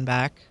logo in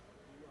back.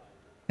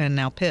 And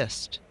now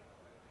 "Pissed."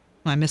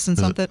 Am I missing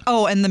something?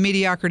 Oh, and the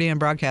Mediocrity in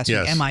Broadcasting,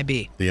 Yes.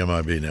 MIB. The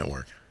MIB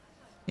network.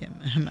 Yeah,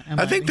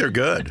 I think they're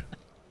good.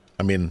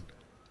 I mean,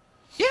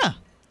 Yeah,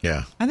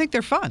 yeah. I think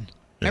they're fun.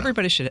 Yeah.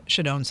 Everybody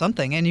should own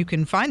something, and you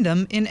can find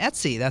them in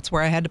Etsy. That's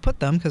where I had to put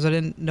them because I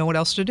didn't know what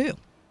else to do.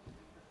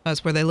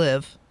 That's where they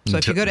live. So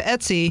if you go to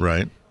Etsy,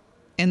 Right.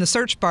 in the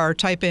search bar,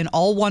 type in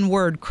all one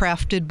word,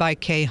 "Crafted by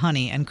K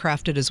Honey," and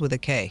crafted is with a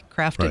K.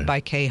 Crafted Right. by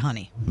K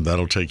Honey.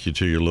 That'll take you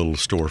to your little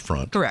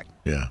storefront. Correct.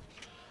 Yeah.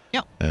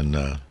 Yep.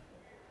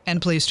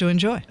 And Pleased to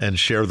Enjoy.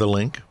 share the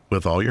link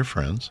with all your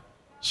friends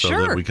so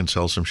Sure. that we can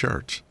sell some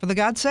shirts. For the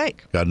God's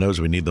sake. God knows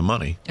we need the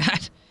money.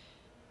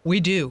 We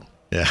do.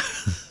 Yeah.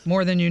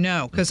 More than you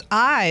know. Because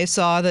I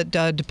saw that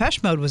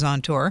Depeche Mode was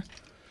on tour.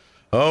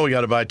 Oh, we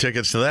got to buy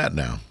tickets to that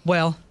now.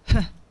 Well,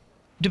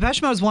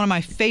 Depeche Mode is one of my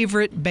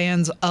favorite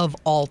bands of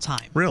all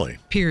time. Really?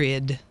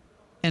 Period.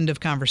 End of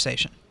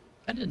conversation.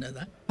 I didn't know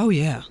that. Oh,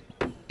 yeah.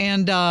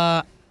 And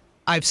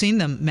I've seen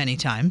them many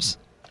times.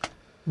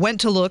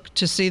 Went to look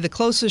to see the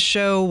closest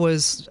show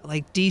was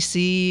like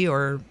DC,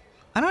 or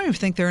I don't even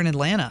think they're in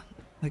Atlanta.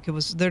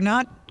 They're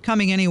not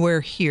coming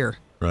anywhere here.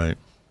 Right.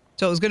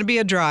 So it was going to be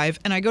a drive,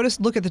 and I go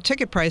to look at the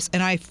ticket price,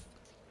 and I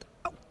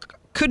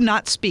could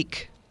not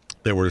speak.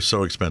 They were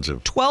so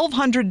expensive.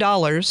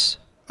 $1,200.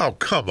 Oh,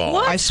 come on.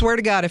 I swear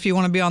to God, if you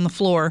want to be on the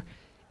floor,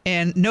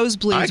 and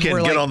nosebleeds I can were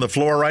get like on the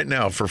floor right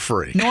now for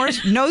free.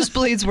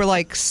 nosebleeds were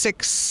like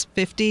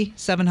 $650,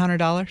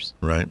 $700,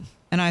 Right.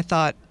 and I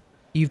thought,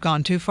 you've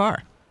gone too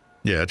far.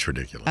 Yeah, it's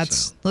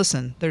ridiculous.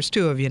 Listen, there's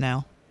two of you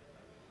now,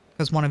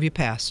 because one of you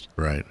passed,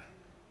 Right.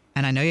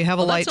 and I know you have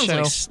a Well, light that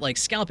show. sounds like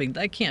scalping.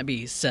 That can't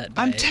be set.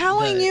 By I'm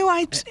telling the- you,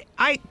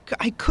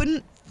 I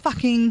couldn't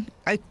fucking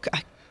I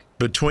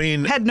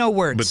Between had no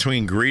words.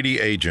 Between greedy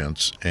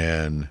agents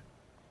and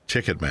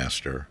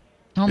Ticketmaster,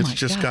 Oh it's my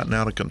just God. gotten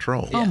out of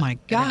control. Oh my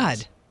it God.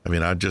 has. I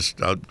mean,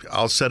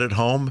 I'll sit at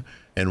home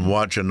and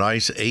watch a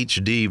nice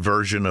HD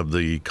version of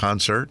the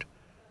concert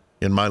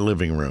in my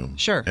living room.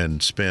 Sure.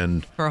 And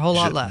spend For a whole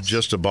lot less.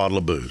 just a bottle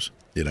of booze,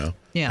 Yeah.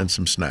 and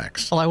some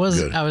snacks. Well,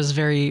 Good. I was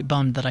very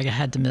bummed that I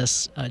had to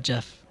miss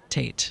Jeff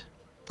Tate.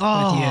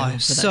 Oh, with you for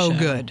that so show,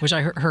 good. Which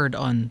I heard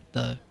on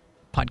the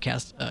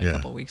podcast a Yeah.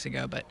 couple of weeks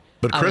ago. But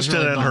But I was Kristen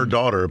really and her bummed.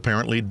 daughter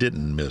apparently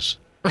didn't miss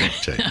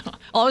tape.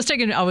 Well,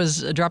 I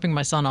was dropping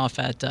my son off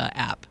at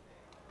App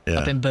Yeah.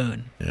 up in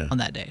Boone Yeah. on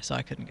that day, so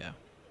I couldn't go.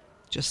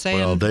 Just saying,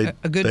 Well,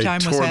 a good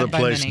time was tore had the by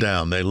place many.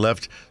 down. They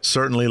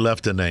certainly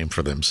left a name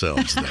for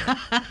themselves there.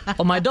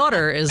 Well, my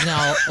daughter is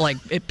now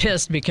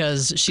pissed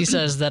because she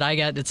says that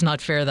it's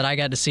not fair that I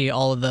got to see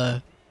all of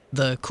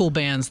the cool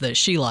bands that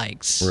she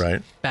likes.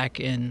 Right. Back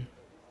in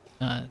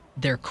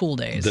their cool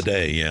days. The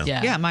day, yeah.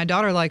 Yeah. Yeah, my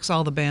daughter likes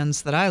all the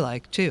bands that I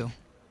like too.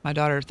 My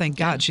daughter, thank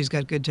God, she's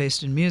got good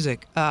taste in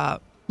music.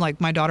 Like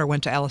my daughter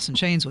went to Alice in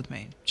Chains with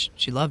me.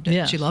 She loved it.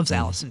 Yeah. She loves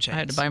Alice in Chains. I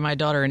had to buy my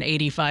daughter an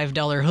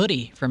 $85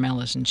 hoodie from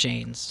Alice in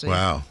Chains.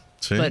 Wow.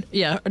 See? But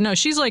yeah, no,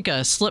 she's like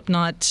a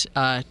Slipknot,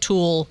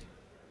 Tool,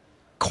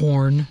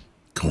 Korn,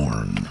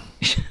 Corn.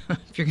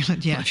 If you're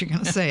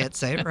gonna say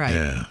it right.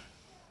 Yeah.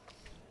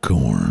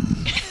 Corn.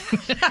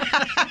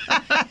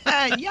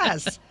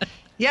 Yes.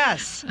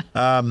 Yes.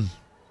 What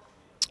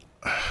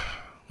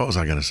was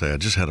I going to say? I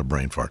just had a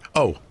brain fart.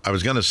 Oh, I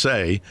was going to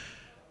say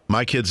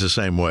my kid's the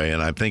same way,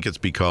 and I think it's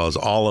because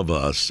all of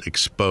us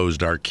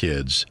exposed our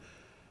kids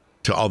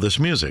to all this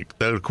music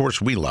that, of course,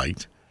 we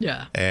liked.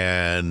 Yeah.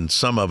 And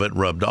some of it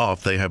rubbed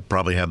off. They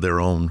probably have their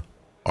own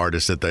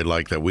artists that they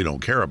like that we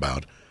don't care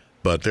about.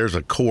 But there's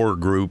a core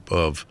group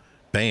of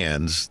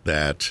bands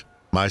that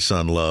my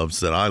son loves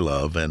that I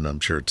love, and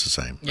I'm sure it's the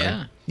same. Yeah.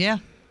 Right? Yeah.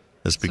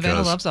 It's Savannah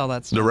because loves all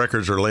that stuff. the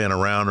records are laying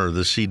around or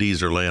the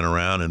CDs are laying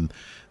around, and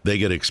they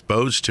get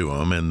exposed to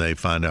them, and they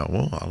find out,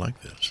 well, I like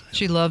this.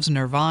 She loves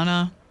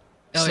Nirvana,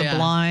 Oh, yeah.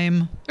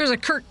 Sublime. There's a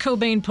Kurt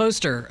Cobain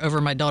poster over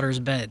my daughter's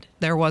bed.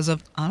 There was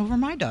over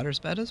my daughter's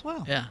bed as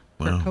well. Yeah.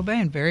 Kurt Wow.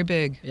 Cobain, very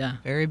big. Yeah.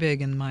 Very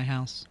big in my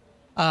house.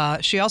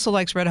 She also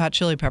likes Red Hot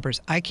Chili Peppers.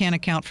 I can't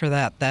account for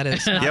that. That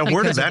is not Yeah,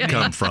 where did because of that me.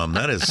 come from?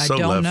 That is I so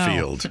don't left know.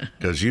 field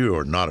because you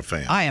are not a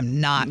fan. I am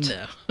not.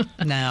 No.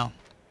 No.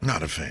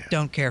 Not a fan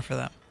Don't care for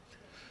them.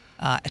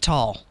 At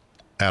all.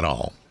 at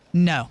all.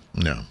 No.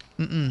 No.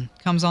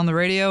 Comes on the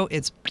radio,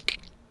 it's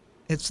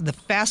the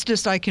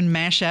fastest I can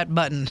mash that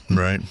button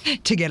Right?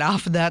 to get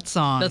off of that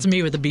song. That's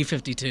me with the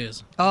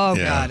B-52s. Oh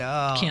Yeah.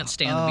 God. Oh. Can't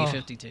stand oh. the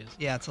B-52s.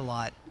 Yeah, it's a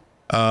lot.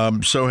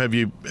 So have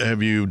you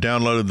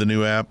downloaded the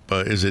new app?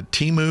 Is it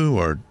Temu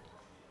or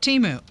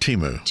Temu.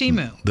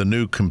 Temu? The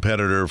new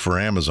competitor for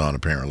Amazon,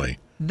 apparently.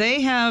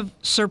 They have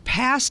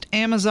surpassed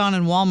Amazon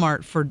and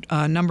Walmart for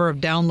a number of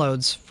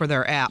downloads for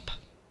their app.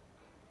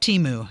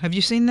 Temu. Have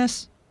you seen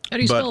this? How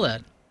do you But- spell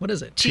that? What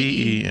is it?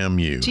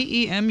 TEMU.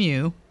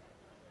 TEMU.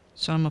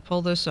 So I'm going to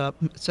pull this up.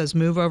 It says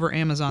Move Over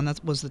Amazon. That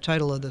was the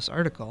title of this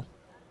article.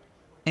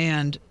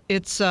 And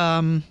it's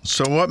So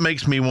what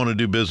makes me want to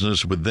do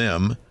business with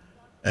them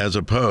as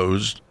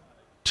opposed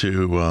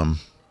to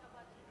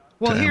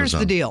well, to here's Amazon?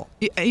 the deal.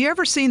 You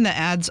ever seen the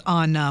ads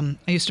on I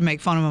used to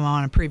make fun of them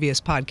on a previous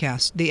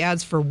podcast. The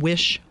ads for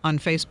Wish on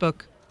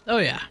Facebook. Oh,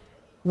 yeah.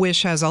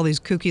 Wish has all these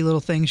kooky little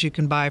things you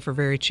can buy for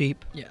very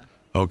cheap. Yeah.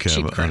 Okay,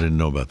 Cheap I crap. didn't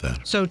know about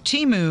that. So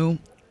Temu,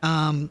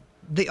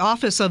 the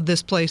office of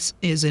this place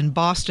is in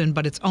Boston,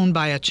 but it's owned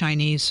by a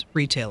Chinese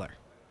retailer.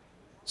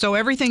 So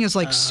everything is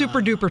like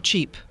super duper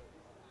cheap.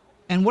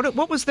 And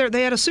what was there?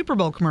 They had a Super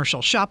Bowl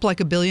commercial, Shop Like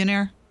a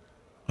Billionaire.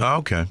 Oh,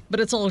 okay. But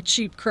it's all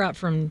cheap crap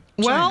from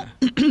Well,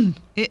 China.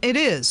 it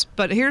is.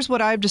 But here's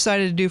what I've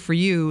decided to do for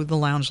you, the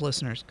lounge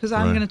listeners, because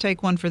I'm Right. going to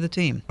take one for the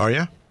team. Are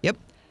you? Yep.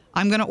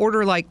 I'm going to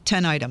order like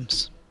 10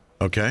 items,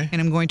 Okay. and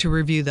I'm going to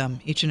review them,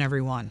 each and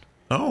every one.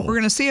 Oh. We're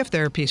going to see if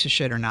they're a piece of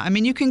shit or not. I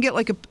mean, you can get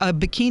like a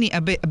bikini,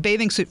 a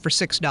bathing suit for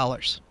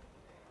 $6.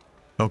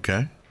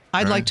 Okay.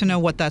 I'd All like right. to know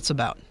what that's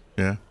about.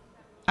 Yeah.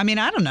 I mean,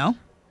 I don't know.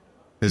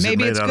 Is Maybe it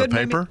made it's out good. of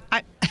paper?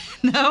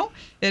 No,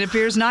 it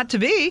appears not to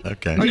be.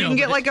 Okay. Or you No, can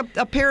get but like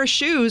a pair of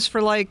shoes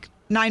for like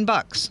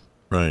 $9.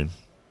 Right.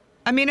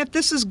 I mean, if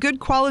this is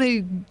good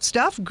quality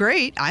stuff,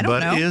 great. I don't But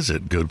know. is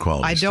it good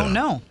quality I don't stuff?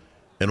 know.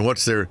 And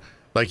what's their,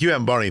 like, you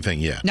haven't bought anything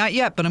yet. Not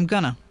yet, but I'm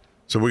gonna.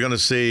 So we're going to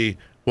see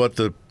what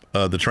the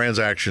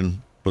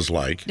transaction was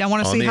like. I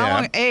want to on see the how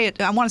long.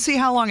 app. I want to see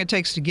how long it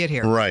takes to get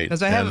here. Right.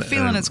 Because I have a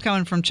feeling And- it's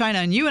coming from China.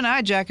 And you and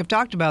I, Jack, have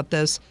talked about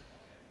this.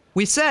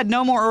 We said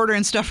no more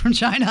ordering stuff from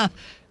China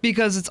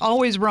because it's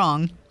always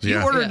wrong.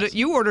 Yeah. Yes.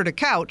 You ordered a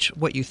couch,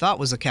 what you thought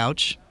was a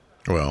couch.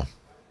 Well,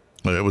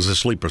 it was a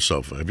sleeper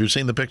sofa. Have you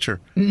seen the picture?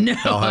 No,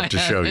 I'll have to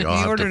show you. I'll You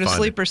have to ordered a find it.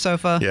 sleeper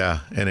sofa Yeah,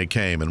 and it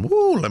came, and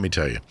woo, let me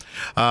tell you.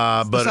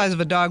 the But size of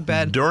a dog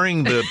bed.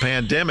 during the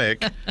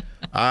pandemic,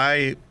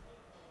 I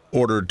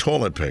ordered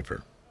toilet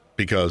paper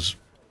because,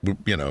 we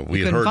had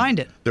couldn't heard find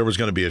it. there was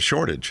going to be a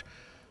shortage.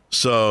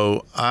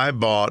 So I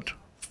bought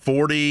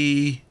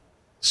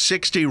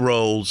 60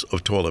 rolls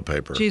of toilet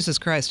paper Jesus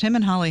Christ, him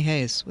and Holly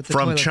Hayes with the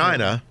from toilet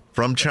China.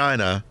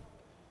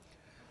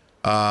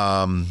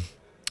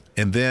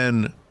 And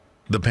then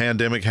the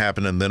pandemic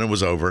happened, and then it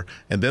was over,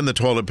 and then the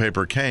toilet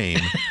paper came.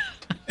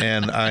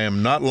 And I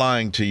am not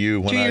lying to you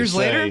when 2 years I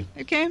say later,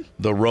 it came.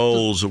 the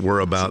rolls were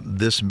about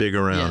this big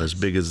around, Yes. as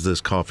big as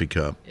this coffee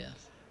cup. Yes.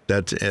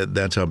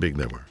 That's how big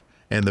they were.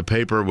 And the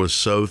paper was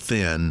so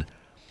thin,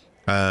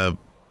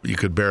 you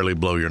could barely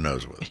blow your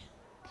nose with it.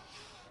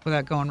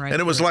 Without going right.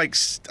 And it was through like,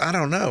 I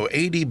don't know,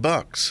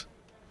 $80.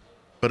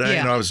 But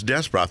Yeah. I was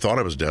desperate. I thought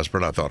I was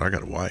desperate. I thought, I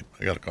got to wipe.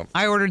 I got to come.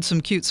 I ordered some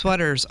cute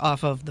sweaters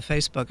off of the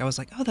Facebook. I was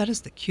like, oh, that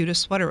is the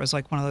cutest sweater. It was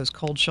like one of those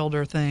cold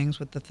shoulder things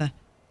with the thing.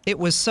 It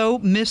was so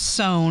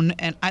mis-sewn,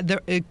 and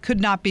it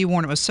could not be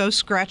worn. It was so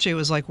scratchy. It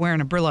was like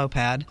wearing a Brillo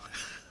pad.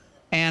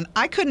 And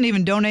I couldn't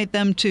even donate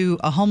them to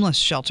a homeless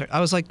shelter. I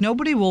was like,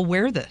 nobody will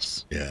wear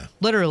this. Yeah.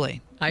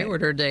 Literally. I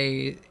ordered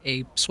a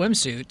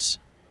swimsuit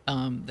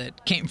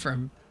that came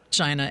from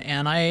China,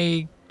 and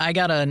I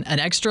got an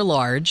extra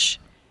large,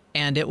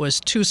 and it was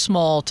too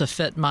small to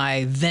fit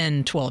my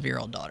then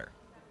 12-year-old daughter.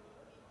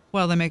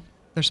 Well,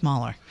 they're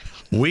smaller.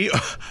 We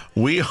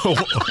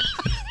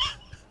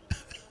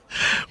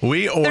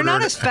ordered. They're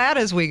not as fat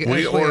as we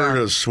We as ordered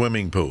are. a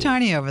swimming pool.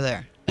 Tiny over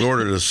there. We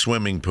ordered a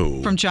swimming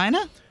pool. From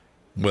China?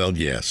 Well,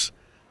 yes.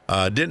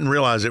 Didn't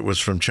realize it was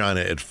from China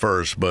at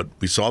first, but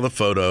we saw the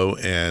photo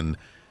and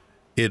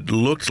it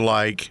looked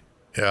like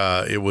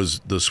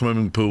the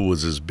swimming pool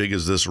was as big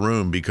as this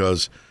room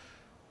because,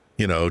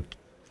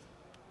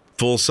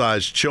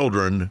 full-size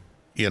children,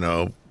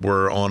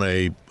 were on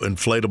a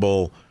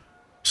inflatable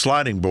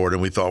sliding board,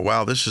 and we thought,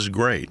 wow, this is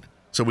great.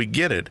 So we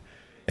get it,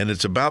 and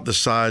it's about the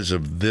size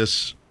of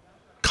this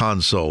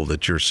console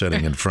that you're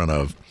sitting in front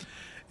of,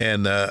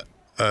 and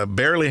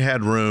barely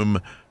had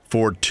room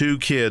for two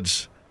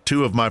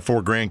of my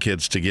 4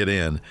 grandkids to get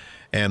in,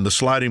 and the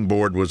sliding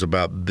board was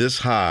about this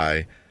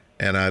high,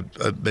 and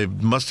they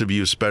must have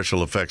used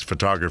special effects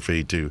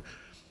photography to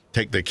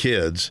take the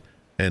kids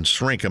and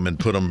shrink them and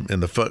put them in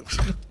the foot.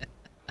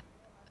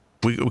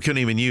 We couldn't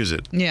even use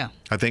it. Yeah.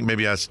 I think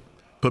maybe I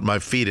put my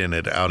feet in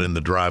it out in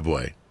the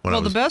driveway.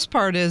 The best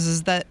part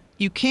is that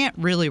you can't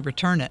really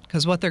return it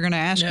because what they're going to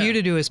ask you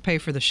to do is pay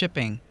for the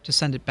shipping to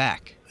send it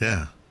back.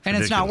 Yeah. And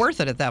it's not worth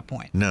it at that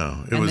point.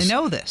 No. They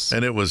know this.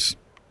 And it was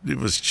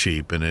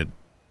cheap, and it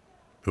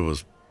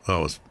was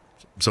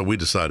so we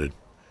decided,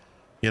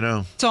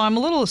 So I'm a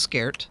little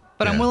scared,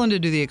 but I'm willing to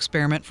do the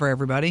experiment for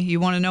everybody. You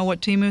want to know what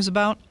Temu's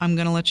about? I'm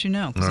going to let you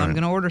know because I'm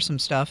going to order some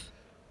stuff,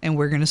 and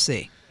we're going to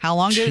see. How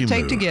long did it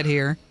take to get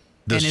here,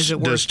 and is it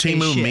worth Does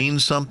Temu mean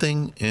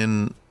something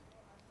in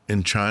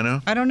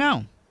China? I don't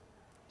know.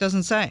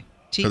 Doesn't say.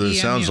 Because it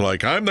sounds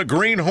like, I'm the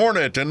Green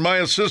Hornet and my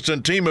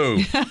assistant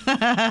Temu.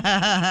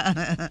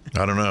 I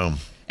don't know.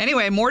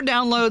 Anyway, more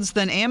downloads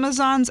than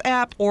Amazon's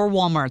app or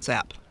Walmart's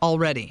app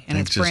already, and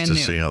it's brand new.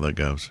 Just to see how that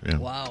goes. Yeah.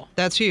 Wow.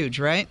 That's huge,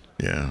 right?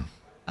 Yeah.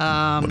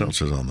 What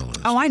else is on the list?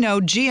 Oh, I know.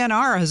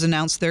 GNR has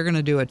announced they're going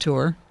to do a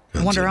tour.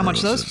 I wonder how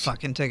much those Roses.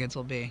 fucking tickets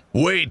will be.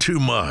 Way too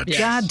much. Yes.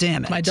 God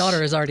damn it. My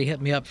daughter has already hit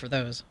me up for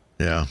those.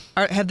 Yeah.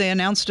 Have they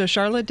announced a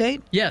Charlotte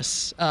date?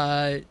 Yes.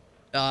 August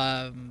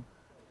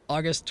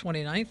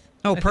 29th.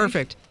 Oh, I think.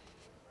 perfect.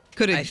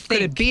 Could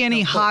it be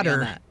any Don't quote me on hotter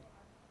that.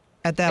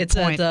 at that It's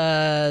point?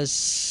 at the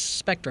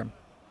Spectrum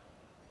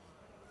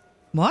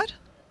What?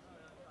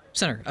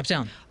 Center,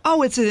 uptown.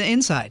 Oh, it's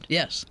inside.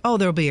 Yes. Oh,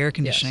 there'll be air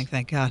conditioning. Yes.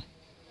 Thank God.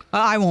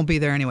 I won't be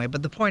there anyway.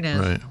 But the point is,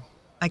 Right.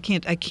 I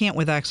can't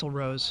with Axl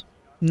Rose.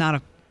 Not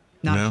a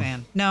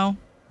fan. No.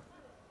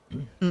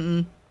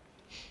 Mm-mm.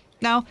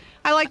 No,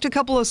 I liked a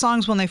couple of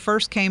songs when they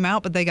first came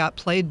out, but they got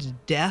played to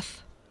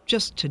death,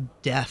 just to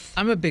death.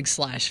 I'm a big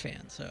Slash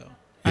fan, so.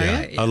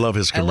 Yeah. I love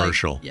his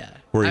commercial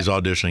where he's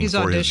auditioning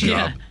for his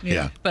job.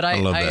 Yeah. But I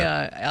love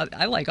that.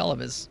 I like all of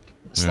his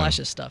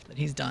Slash's stuff that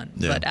he's done.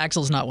 Yeah. But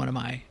Axl's not one of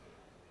my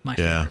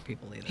favorite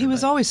people either. He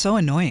was but- always so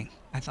annoying,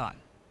 I thought.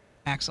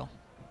 Axl.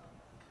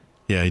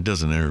 Yeah, he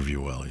doesn't interview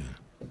well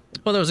either.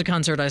 Well, there was a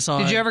concert I saw.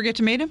 Did you ever get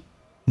to meet him?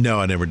 No,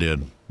 I never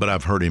did. But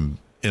I've heard him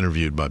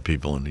interviewed by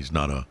people, and he's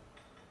not a.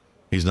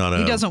 He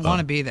doesn't want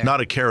to be there.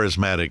 Not a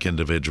charismatic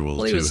individual.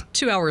 Well, he was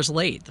 2 hours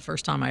late the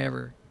first time I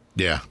ever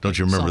Yeah, don't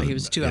you remember? saw. He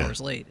was 2 hours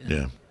late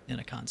Yeah. in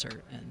a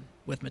concert and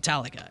with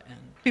Metallica. And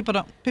People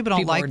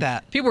don't like were,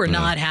 that. People were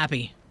not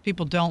happy.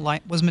 People don't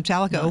like. Was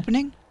Metallica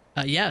opening?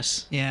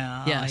 Yes.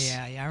 Yeah. Yes.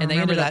 Yeah. I remember and they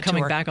ended that up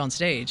coming tour. back on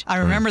stage. I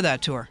remember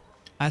that tour.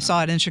 I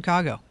saw it in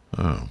Chicago.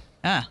 Oh.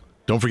 Ah.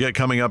 Don't forget,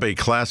 coming up, a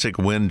classic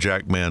Win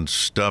Jackman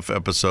Stuff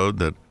episode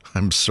that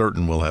I'm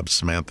certain will have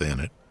Samantha in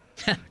it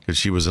because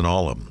she was in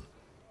all of them.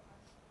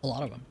 A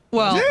lot of them.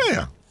 Well,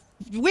 Yeah.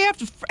 we have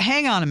to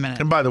hang on a minute.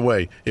 And by the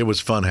way, it was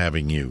fun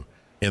having you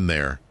in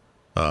there.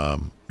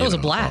 It was a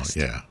blast.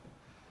 Yeah.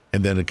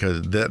 And then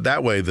because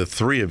that way the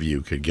three of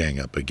you could gang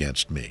up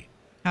against me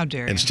How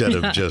dare you? instead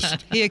of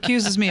just. He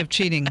accuses me of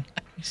cheating.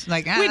 It's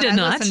like, We did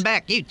not. Listen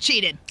back. You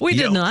cheated. We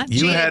did not.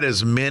 You cheat. had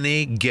as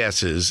many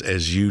guesses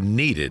as you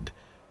needed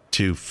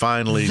to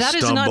finally That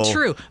is stumble. not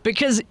true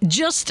because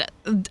just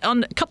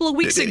a couple of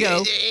weeks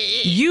ago,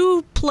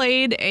 you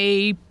played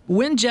a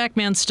Win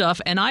Jackman Stuff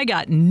and I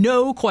got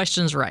no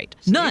questions right.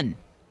 None.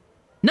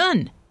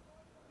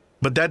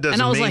 But that doesn't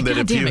And I was mean like, that God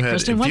if damn you it, had,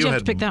 Kristen, if why'd you you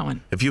have had, to pick that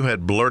one? If you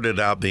had blurted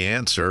out the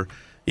answer,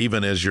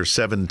 even as your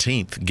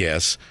 17th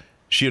guess,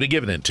 she'd have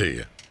given it to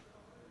you.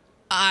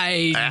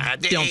 I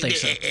don't think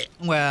so.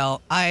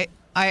 Well, I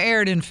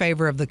erred in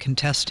favor of the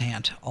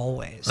contestant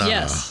always.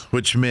 Yes.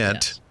 Which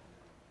meant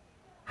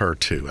her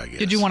too, I guess.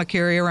 Did you want to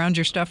carry around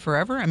your stuff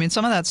forever? I mean,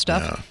 some of that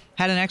stuff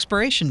had an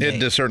expiration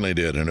date. It certainly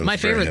did. And it was My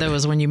very favorite, though, heavy.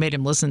 was when you made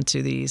him listen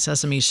to the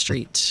Sesame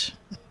Street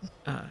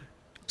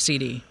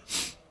CD.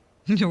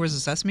 There was a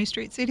Sesame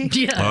Street CD?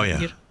 Yeah. Oh,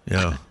 yeah.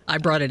 Yeah. I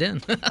brought it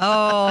in.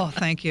 Oh,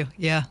 thank you.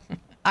 Yeah.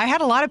 I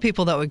had a lot of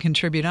people that would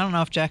contribute. I don't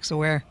know if Jack's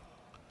aware.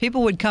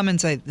 People would come and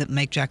say,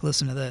 make Jack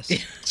listen to this.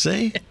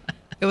 See?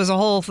 It was a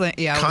whole thing.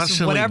 Yeah, it was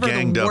Constantly whatever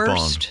ganged the up on.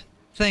 worst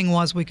thing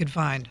was we could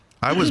find.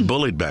 I was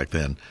bullied back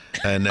then.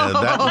 And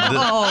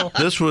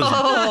this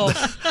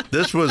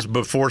was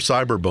before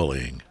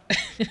cyberbullying.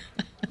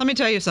 Let me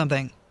tell you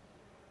something.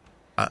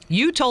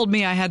 You told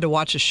me I had to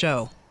watch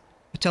a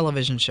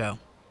television show.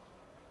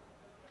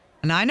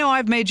 And I know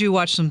I've made you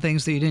watch some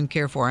things that you didn't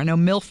care for. I know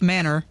MILF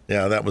Manor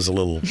Yeah, that was a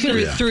little. threw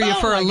you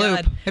for Oh, a my loop.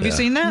 God. Have you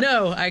seen that?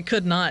 No, I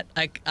could not.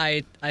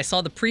 I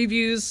saw the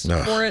previews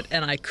No. for it,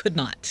 and I could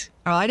not.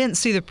 Oh, I didn't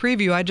see the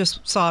preview. I just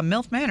saw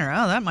MILF Manor.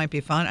 Oh, that might be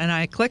fun. And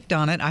I clicked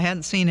on it. I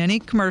hadn't seen any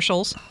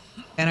commercials.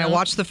 And I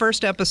watched the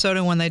first episode,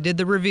 and when they did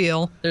the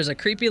reveal, There's a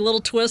creepy little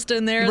twist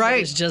in there Right.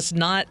 that is just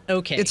not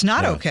okay. it's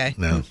not No, okay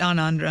no.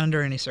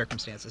 under any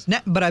circumstances.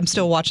 But I'm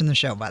still watching the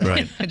show, by the way.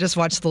 Right. I just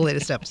watched the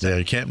latest episode. Yeah,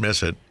 you can't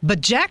miss it.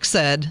 But Jack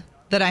said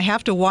that I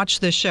have to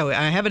watch this show.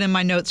 I have it in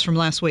my notes from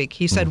last week.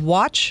 He said,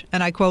 watch,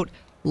 and I quote,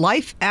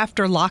 Life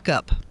After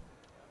Lockup. Have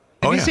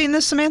Oh, you yeah. seen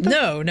this, Samantha?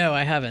 No,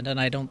 I haven't, and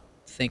I don't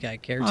think I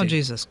care Oh, to.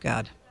 Jesus,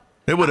 God.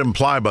 It would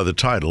imply by the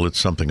title it's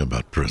something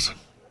about prison.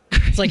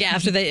 It's like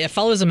it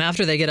follows them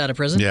after they get out of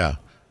prison. Yeah.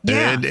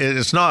 Yeah.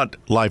 It's not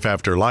Life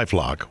After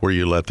LifeLock, where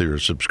you let your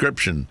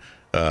subscription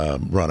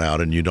run out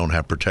and you don't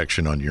have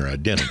protection on your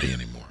identity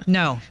anymore.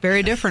 No,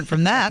 very different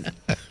from that.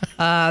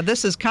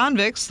 This is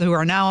convicts who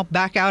are now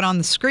back out on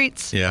the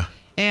streets. Yeah.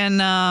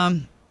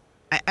 And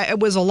it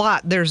was a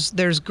lot.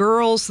 There's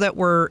girls that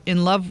were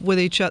in love with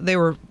each other. They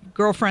were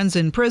girlfriends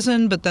in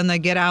prison, but then they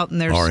get out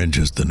and Orange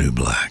is the new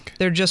black.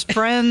 they're just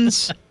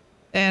friends.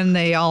 And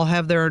they all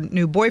have their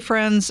new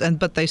boyfriends,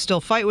 but they still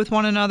fight with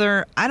one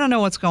another. I don't know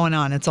what's going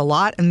on. It's a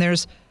lot. And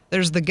there's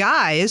the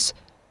guys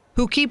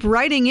who keep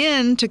writing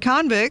in to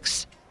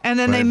convicts, and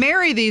then they Right.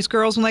 marry these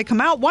girls when they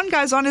come out. One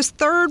guy's on his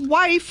third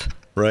wife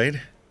Right?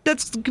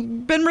 that's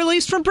been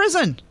released from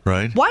prison.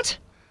 Right. What?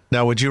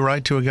 Now, would you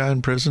write to a guy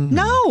in prison?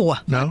 No.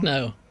 No?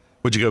 No.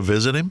 Would you go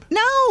visit him?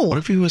 No. What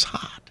if he was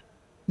hot?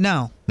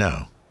 No.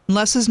 No.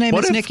 Unless his name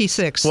What is if- Nikki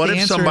Sixx. What the if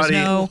answer somebody?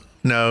 is no.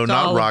 No,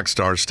 not all- rock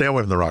stars. Stay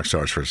away from the rock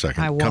stars for a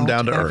second. I Come won't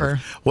down to ever.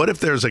 earth. What if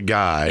there's a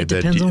guy It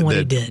that depends on what he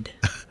that- did.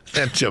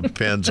 That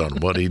depends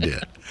on what he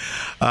did.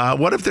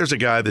 What if there's a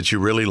guy that you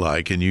really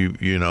like and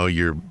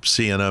you're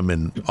seeing him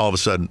and all of a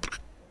sudden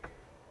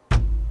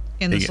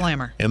In the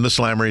slammer. in the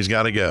slammer he's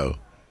got to go.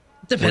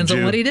 Depends Would on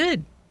you- what he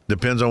did.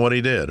 Depends on what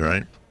he did,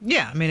 right?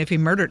 Yeah. I mean, if he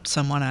murdered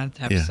someone, I'd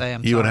have to say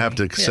I'm you would sorry. have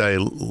to say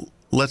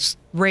let's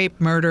Rape,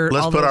 murder.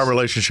 let's all put our those-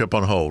 relationship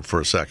on hold for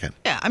a second.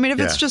 Yeah. I mean, if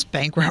it's Yeah. just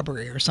bank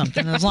robbery or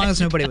something, as long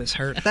as nobody was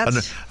hurt.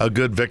 That's A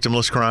good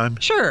victimless crime.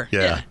 sure.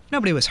 Yeah.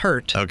 Nobody was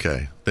hurt.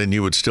 Okay, then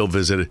you would still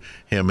visit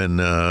him in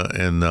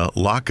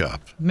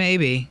lockup.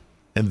 Maybe.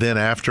 And then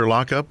after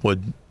lockup,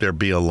 would there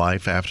be a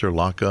life after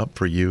lockup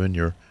for you and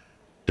your?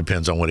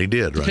 Depends on what he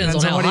did, right? Depends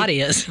on how what hot he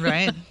is.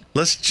 Right.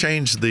 Let's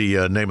change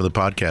the name of the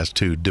podcast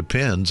to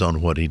 "Depends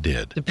on What He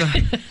Did."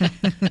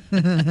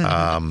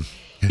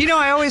 You know,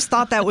 I always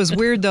thought that was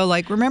weird, though.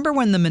 Like, remember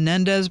when the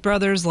Menendez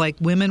brothers, like,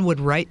 women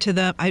would write to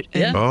them? And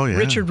Yeah. Oh, yeah.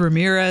 Richard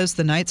Ramirez,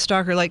 the Night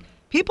Stalker, like,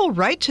 people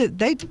write to,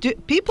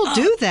 people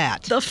do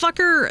that. The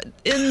fucker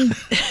in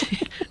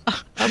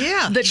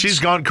Yeah. She's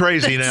gone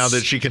crazy now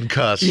that she can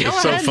cuss.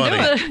 It's so ahead, funny.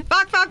 do it.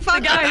 Fuck.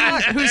 the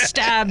guy who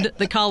stabbed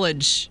the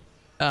college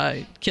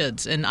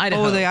kids in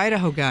Idaho. Oh, the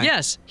Idaho guy.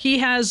 Yes, he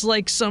has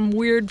like some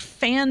weird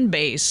fan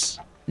base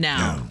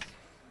now.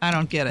 I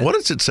don't get it. What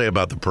does it say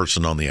about the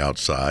person on the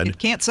outside It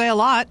can't say a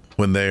lot.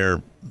 when they're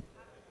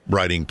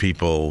writing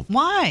people?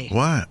 Why?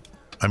 What?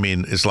 I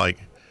mean, it's like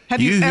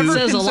Have you ever It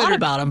says a lot considered-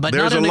 about him, but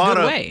there's not in a lot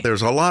good of way.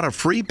 there's a lot of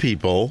free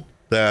people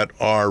that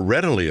are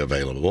readily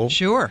available.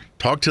 Sure.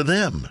 Talk to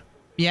them.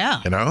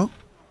 Yeah. You know.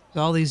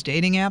 All these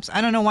dating apps.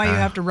 I don't know why you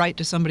have to write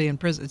to somebody in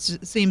prison. It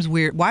seems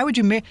weird. Why would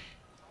you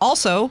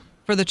Also,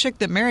 for the chick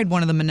that married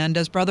one of the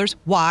Menendez brothers,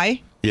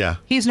 why? Yeah.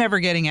 He's never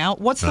getting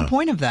out. What's the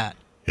point of that?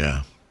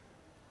 Yeah.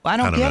 I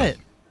don't don't get know. it.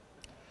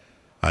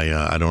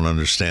 I don't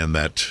understand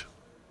that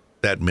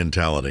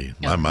mentality.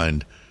 My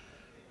mind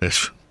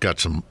has got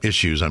some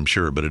issues, I'm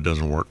sure, but it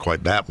doesn't work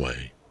quite that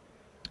way.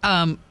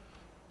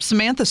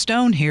 Samantha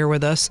Stone here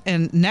with us,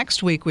 and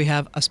next week we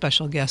have a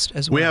special guest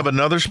as well. We have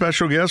another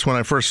special guest. When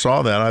I first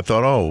saw that, I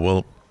thought, oh,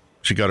 well,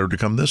 she got her to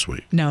come this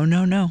week. No.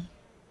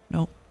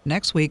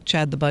 Next week,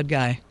 Chad the Bud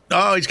Guy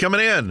Oh, he's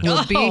coming in.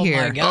 will be Oh,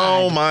 here my God.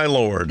 Oh, my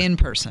Lord. in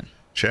person.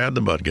 Chad the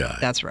Bud Guy.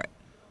 That's right.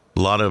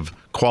 A lot of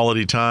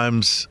quality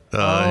times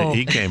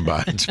he came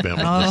by and spent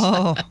with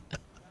us.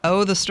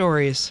 Oh, the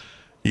stories.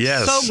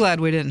 Yes. So glad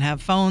we didn't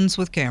have phones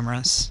with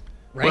cameras.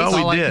 Right? Well,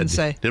 all we I did, can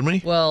say. didn't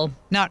we? well,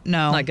 No.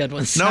 not good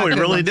ones. No, we good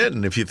really ones.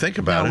 didn't, if you think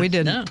about No, it. we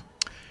didn't. No.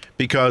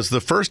 Because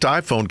the first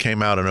iPhone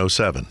came out in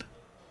 2007.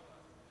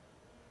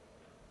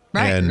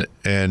 Right. And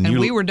And you,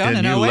 we were done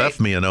and in you 08. left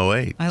me in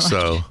 08. I left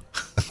So,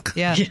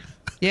 Yeah.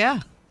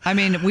 Yeah. I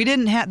mean, we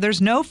didn't have, there's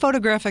no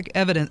photographic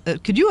evidence.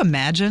 Could you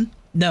imagine?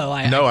 No,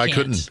 I no, I can't.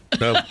 couldn't.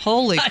 No,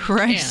 Holy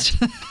Christ.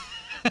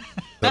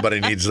 nobody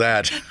needs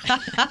that.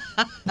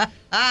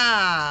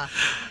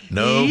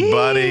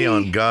 Nobody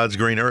on God's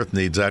green earth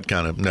needs that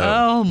kind of, no.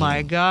 Oh,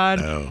 my God.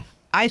 No.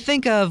 I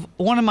think of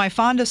one of my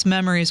fondest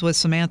memories with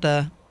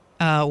Samantha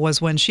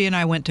was when she and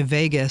I went to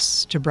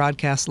Vegas to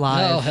broadcast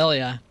live Oh, hell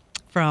yeah.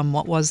 from,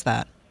 what was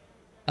that?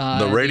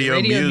 The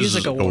Radio,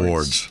 Music Awards.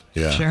 Awards.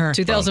 Yeah. Sure.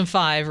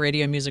 2005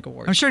 Radio Music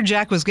Awards. I'm sure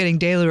Jack was getting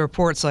daily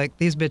reports like,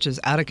 these bitches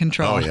out of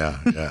control. Oh, yeah,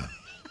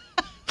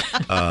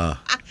 yeah.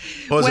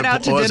 Went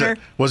out to dinner.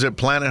 Was it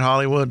Planet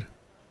Hollywood?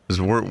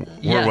 Where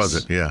Yes. was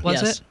it? Yeah.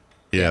 Was Yes. it?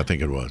 Yeah, I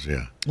think it was.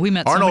 Yeah. We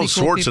met so Arnold many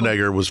cool people.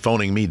 Schwarzenegger was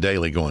phoning me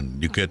daily, going,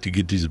 "You got to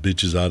get these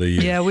bitches out of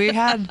here." Yeah, we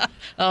had.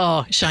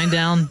 Oh,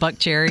 Shinedown, Buck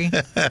Cherry.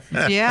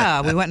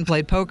 Yeah, we went and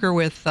played poker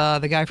with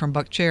the guy from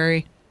Buck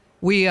Cherry.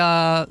 We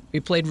We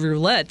played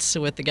roulette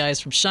with the guys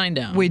from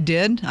Shinedown. we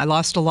did. I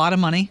lost a lot of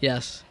money.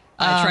 Yes.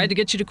 I tried to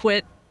get you to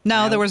quit.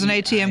 No, there was an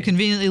ATM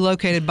conveniently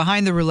located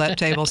behind the roulette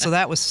table, so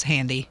that was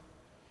handy.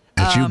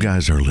 As you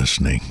guys are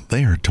listening,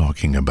 they are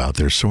talking about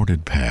their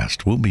sordid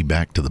past. We'll be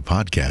back to the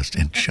podcast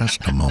in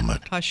just a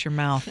moment. Hush your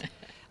mouth.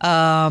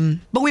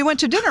 But we went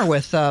to dinner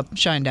with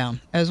Shinedown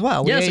as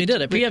well. Yes, we ate-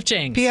 did at PF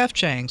Chang's. PF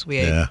Chang's. We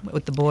Yeah. ate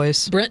with the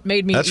boys. Brent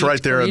made me That's eat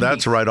right there. Korean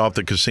That's beef. right off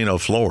the casino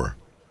floor.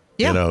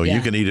 Yeah. You know, Yeah.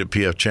 you can eat at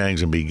PF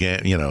Chang's and be,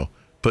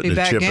 putting Be a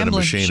back chip in a gambling,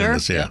 machine. sure. In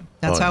this, yeah.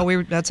 That's Oh, how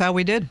we. That's how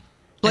we did.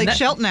 Blake that-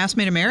 Shelton asked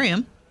me to marry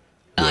him.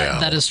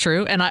 Well. That is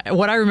true. And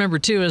what I remember,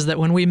 too, is that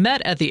when we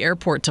met at the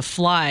airport to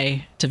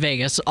fly to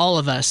Vegas, all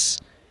of us,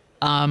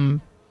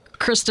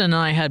 Kristen and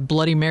I had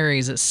Bloody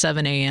Marys at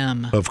 7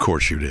 a.m. Of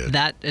course you did.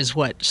 That is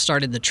what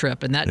started the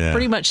trip, and that Yeah.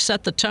 pretty much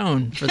set the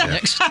tone for the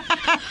next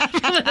for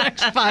the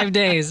next 5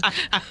 days.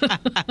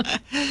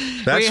 That's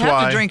we have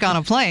why. to drink on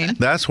a plane.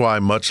 That's why,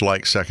 much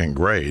like second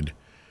grade,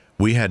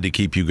 we had to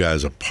keep you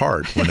guys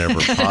apart whenever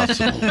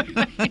possible.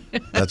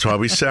 That's why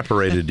we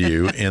separated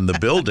you in the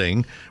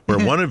building where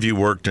one of you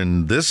worked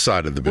in this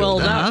side of the Well,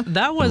 building.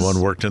 that and was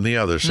one worked in the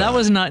other side. that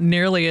was not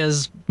nearly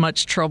as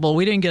much trouble.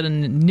 We didn't get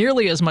in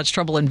nearly as much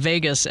trouble in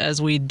Vegas as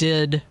we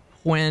did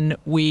when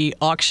we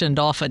auctioned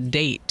off a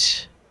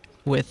date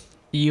with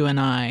you and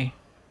I.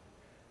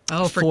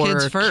 Oh, for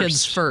kids first.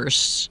 Kids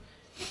first.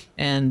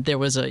 And there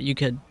was you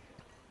could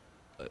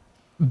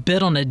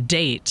bid on a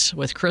date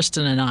with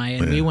Kristen and I,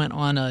 and we went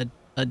on a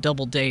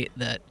double date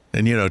that.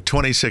 And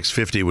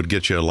 $26.50 would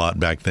get you a lot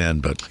back then,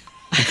 but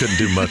you couldn't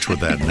do much with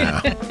that now.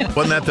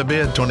 Wasn't that the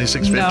bid?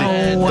 $26.50? No.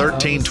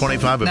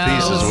 $13.25 a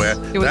piece is where.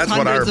 It was That's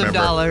what I hundreds remember.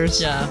 of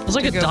dollars. Yeah, it was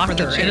like to a go for the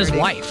doctor and his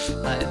charity. wife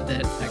that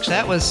actually.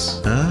 That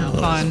was Oh.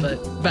 fun.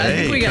 But I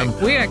Hey,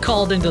 think we got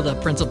called into the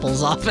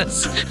principal's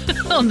office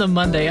on the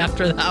Monday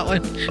after that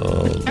one.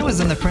 I was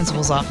in the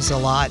principal's office a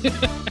lot.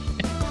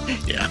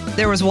 Yeah.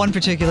 There was one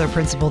particular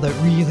principal that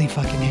really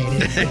fucking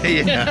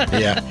hated it.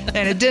 Yeah.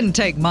 And it didn't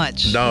take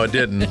much. No, it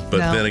didn't. But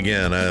No. then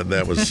again,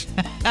 that was.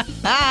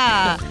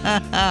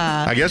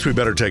 I guess we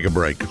better take a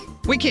break.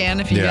 We can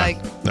if you like.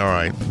 All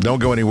right. Don't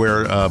go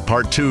anywhere.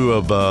 Part 2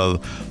 of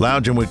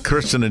Lounging with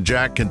Kristen and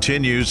Jack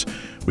continues.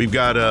 We've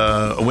got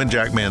a Win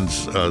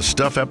Jackman's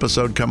Stuff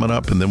episode coming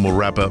up, and then we'll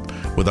wrap up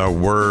with our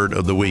Word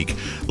of the Week.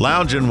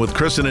 Lounging with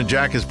Kristen and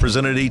Jack is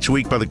presented each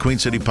week by the Queen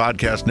City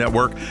Podcast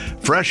Network.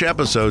 Fresh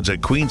episodes at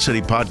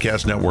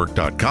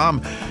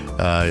queencitypodcastnetwork.com.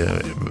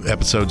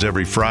 Episodes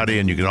every Friday,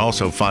 and you can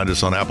also find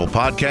us on Apple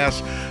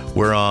Podcasts.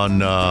 We're on,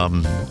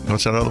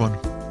 what's that other one?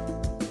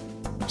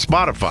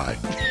 Spotify.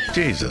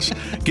 Jesus.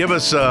 Give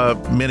us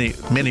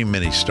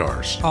many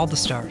stars. All the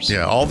stars.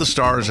 Yeah, all the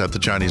stars at the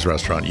Chinese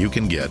restaurant you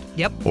can get.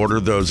 Yep. Order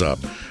those up.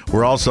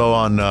 We're also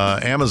on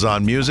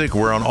Amazon Music.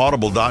 We're on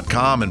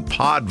audible.com and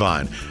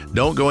Podvine.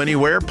 Don't go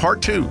anywhere.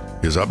 Part 2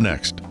 is up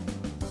next.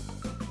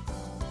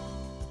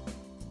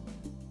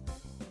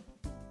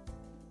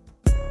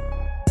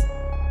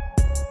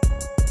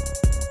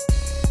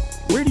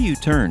 Where do you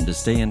turn to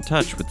stay in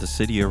touch with the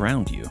city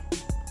around you?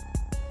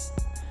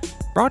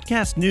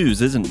 Broadcast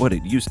news isn't what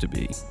it used to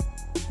be,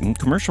 and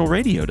commercial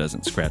radio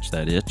doesn't scratch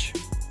that itch.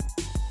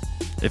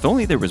 If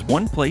only there was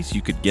one place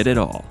you could get it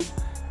all,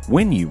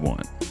 when you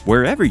want,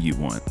 wherever you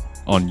want,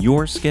 on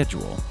your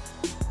schedule.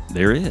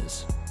 There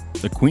is,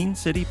 the Queen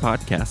City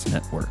Podcast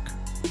Network.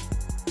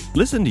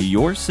 Listen to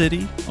your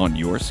city on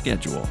your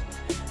schedule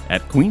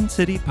at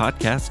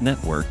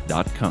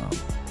queencitypodcastnetwork.com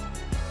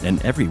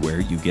and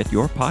everywhere you get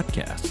your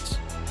podcasts.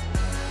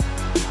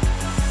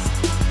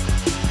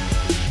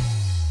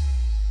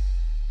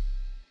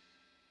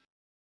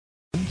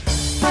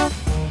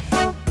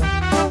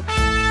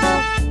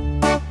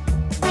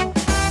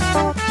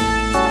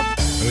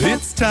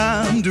 It's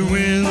time to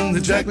win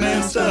the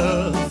Jackman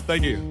stuff.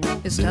 Thank you.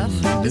 His stuff.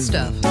 His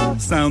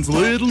stuff. Sounds a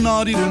little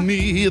naughty to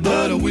me,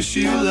 but I wish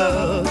you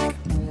luck.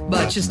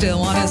 But you still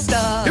want his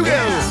stuff. Here we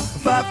go.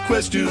 5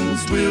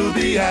 questions will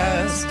be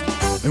asked.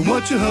 And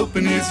what you're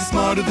hoping is you're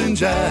smarter than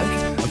Jack.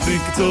 I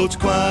think I told you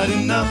quite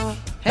enough.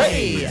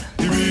 Hey!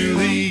 He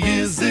really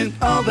isn't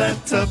all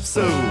that tough,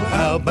 so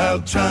how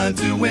about trying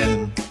to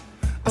win?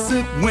 I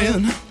said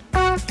win.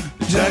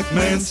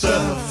 Jackman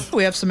stuff.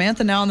 We have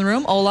Samantha now in the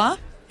room. Hola.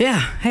 Yeah,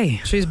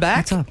 hey. She's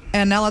back. What's up?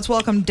 And now let's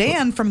welcome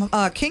Dan from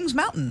Kings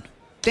Mountain.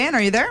 Dan,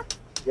 are you there?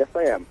 Yes,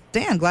 I am.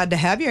 Dan, glad to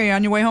have you. Are you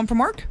on your way home from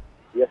work?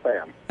 Yes, I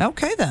am.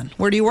 Okay, then.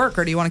 Where do you work,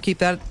 or do you want to keep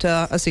that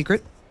a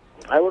secret?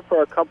 I work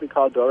for a company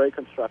called Dore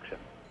Construction.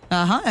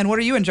 Uh-huh. And what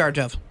are you in charge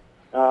of?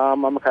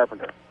 I'm a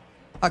carpenter.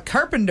 A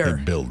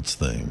carpenter. Builds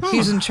things.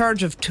 He's in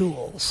charge of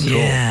tools.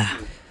 Yeah.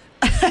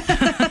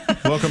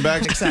 Welcome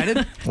back.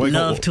 Excited?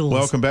 Love tools.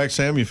 Welcome back,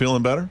 Sam. You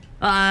feeling better?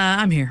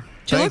 I'm here.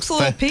 She looks a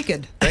little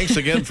peaked. Thanks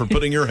again for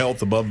putting your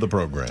health above the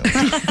program.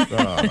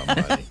 Oh,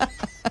 almighty.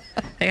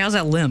 Hey, how's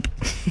that limp?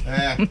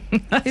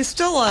 He's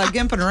still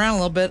gimping around a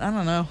little bit. I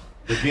don't know.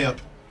 The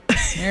gimp.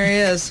 There he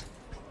is.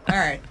 All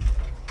right.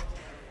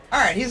 All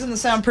right, he's in the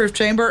soundproof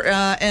chamber.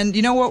 And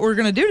you know what we're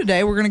going to do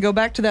today? We're going to go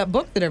back to that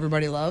book that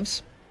everybody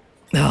loves.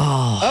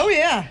 Oh,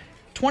 Yeah.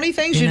 20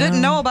 things you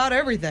didn't know about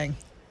everything.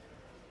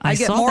 I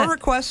get saw more that-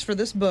 requests for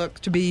this book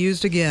to be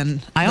used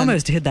again. I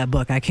almost hid that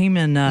book. I came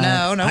in.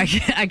 No.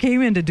 I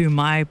came in to do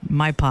my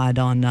pod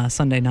on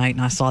Sunday night,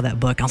 and I saw that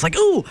book. I was like,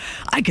 "Ooh,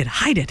 I could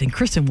hide it, and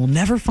Kristen will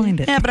never find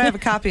it." Yeah, but I have a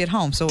copy at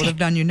home, so it would have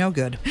done you no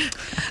good.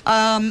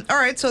 All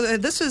right, so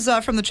this is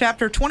from the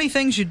chapter 20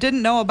 Things You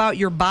Didn't Know About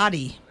Your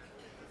Body.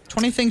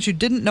 20 Things You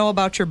Didn't Know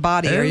About Your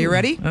Body. Are you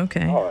ready?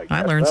 Okay. Oh,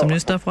 I learned some new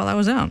stuff while I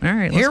was out. All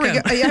right, let's Here we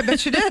go. go. Yeah, I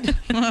bet you did.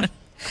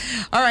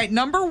 All right,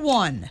 number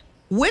 1.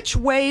 Which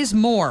weighs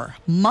more,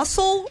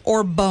 muscle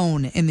or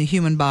bone in the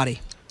human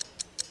body?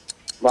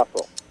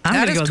 Muscle. I'm That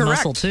gonna is go with correct.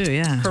 muscle too.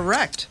 Yeah.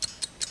 Correct.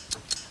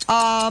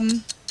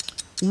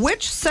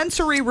 Which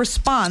sensory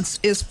response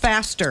is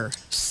faster,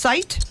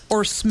 sight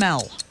or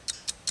smell?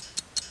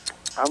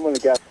 I'm going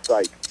to guess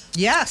sight.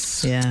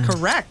 Yes. Yeah.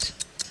 Correct.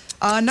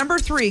 Number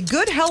 3,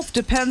 good health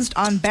depends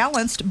on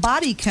balanced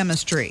body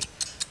chemistry.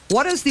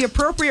 What is the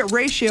appropriate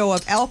ratio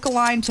of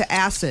alkaline to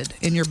acid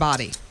in your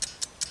body?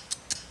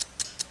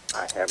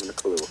 I haven't a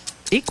clue.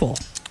 Equal.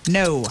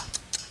 No.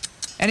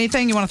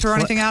 Anything? You want to throw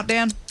anything out,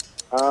 Dan?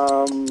 2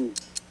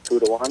 to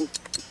 1.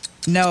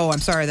 No, I'm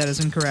sorry, that is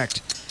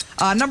incorrect.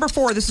 Number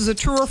 4, this is a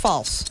true or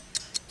false.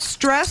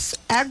 Stress,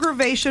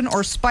 aggravation,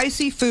 or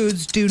spicy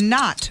foods do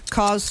not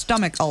cause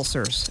stomach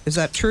ulcers. Is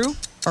that true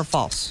or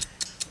false?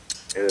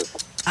 It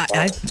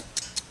is.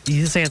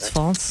 You say it's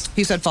false?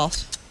 He said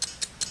false.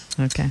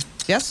 Okay.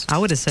 Yes? I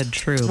would have said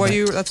true. Well,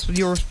 you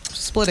were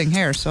splitting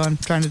hairs, so I'm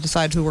trying to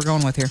decide who we're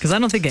going with here. because I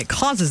don't think it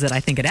causes it. I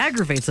think it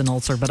aggravates an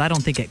ulcer, but I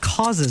don't think it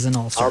causes an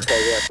ulcer.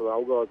 Okay, yeah, so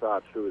I'll go with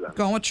true then.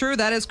 Going with true,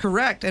 that is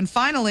correct. And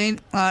finally,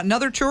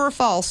 another true or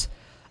false.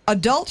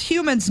 Adult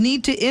humans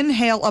need to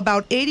inhale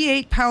about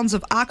 88 pounds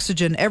of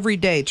oxygen every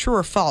day. True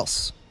or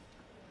false?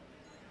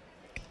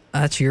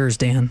 That's yours,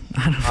 Dan.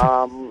 I don't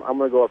know. I'm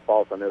going to go with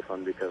false on this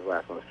one because the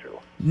last one is true.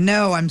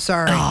 No, I'm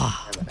sorry.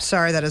 I'm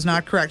sorry, that is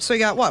not correct. So you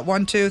got what?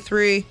 1, 2,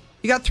 3.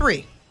 You got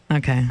 3.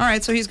 Okay. All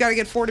right, so he's got to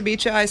get 4 to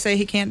beat you. I say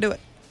he can't do it.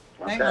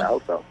 Okay, Hang on. I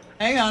hope so.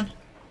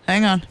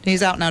 Hang on.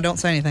 He's out now. Don't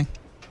say anything.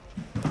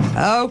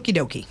 Okie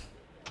dokie.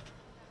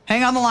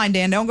 Hang on the line,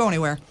 Dan. Don't go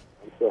anywhere.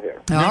 I'm still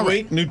here. All New right.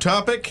 week, new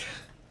topic.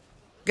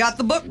 Got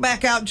the book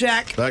back out,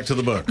 Jack. Back to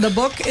the book. The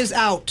book is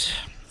out.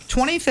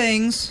 20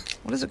 things.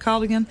 What is it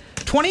called again?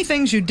 20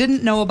 things you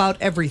didn't know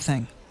about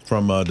everything.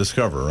 From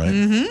Discover, right?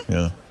 Mm-hmm.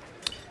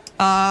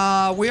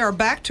 Yeah. We are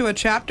back to a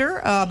chapter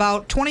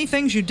about 20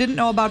 things you didn't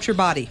know about your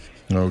body.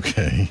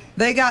 Okay.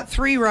 They got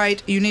 3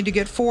 right. You need to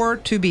get 4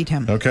 to beat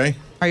him. Okay.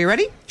 Are you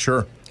ready?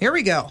 Sure. Here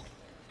we go.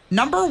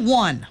 Number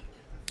 1.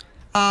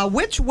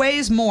 Which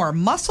weighs more,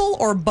 muscle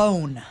or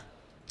bone?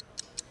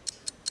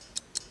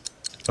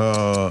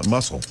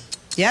 Muscle.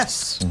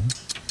 Yes.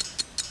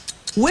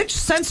 Which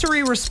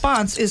sensory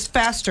response is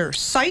faster,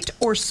 sight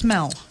or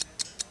smell?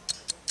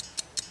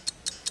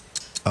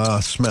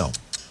 Smell.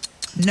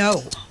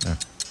 No. Yeah.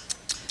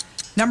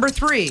 Number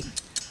 3.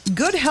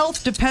 Good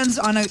health depends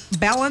on a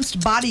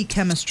balanced body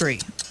chemistry.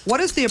 What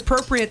is the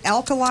appropriate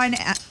alkaline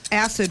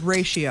acid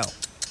ratio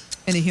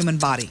in the human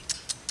body?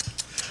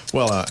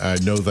 Well, I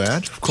know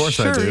that. Of course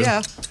I do. Sure,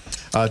 yeah.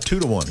 2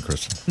 to 1,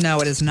 Kristen. No,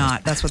 it is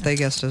not. That's what they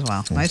guessed as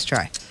well. Nice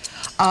try.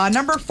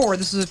 Number 4.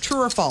 This is a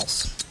true or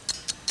false.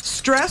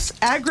 Stress,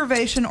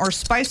 aggravation, or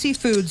spicy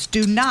foods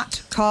do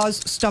not cause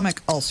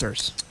stomach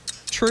ulcers.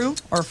 True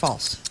or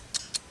false?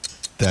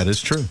 That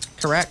is true.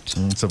 Correct.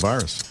 It's a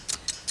virus.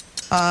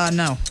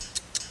 No.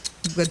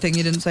 Good thing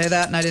you didn't say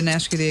that, and I didn't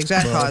ask you the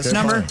exact Well, cause.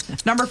 okay,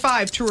 Number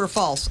 5, true or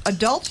false.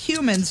 Adult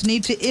humans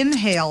need to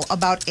inhale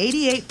about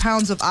 88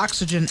 pounds of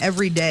oxygen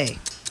every day.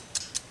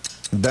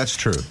 That's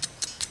true.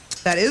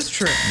 That is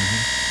true.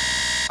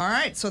 All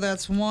right, so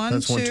that's 1,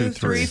 That's 2, 1, 2,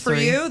 3 for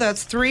 3. you.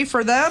 That's 3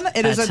 for them.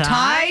 It is A a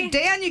tie. tie?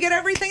 Dan, you get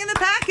everything in the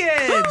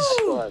package.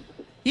 Go ahead.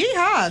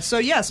 Yeehaw. So,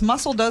 yes,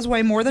 muscle does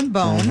weigh more than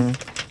bone.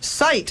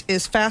 Sight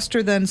is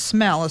faster than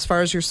smell as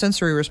far as your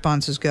sensory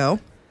responses go.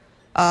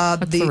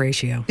 What's the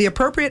ratio? The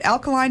appropriate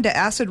alkaline to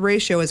acid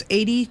ratio is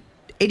 80%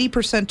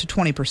 to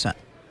 20%.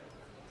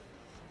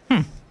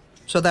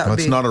 So that would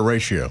That's be not a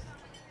ratio.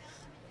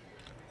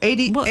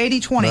 80, What?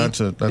 20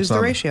 That's is the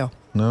not ratio.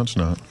 No, it's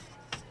not.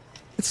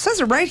 It says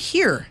it right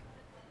here.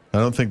 I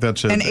don't think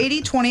that's it. An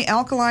 80-20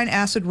 alkaline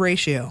acid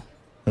ratio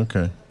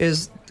Okay.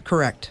 is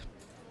correct.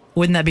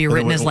 Wouldn't that be Then it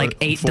written would- as like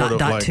 8 4 to,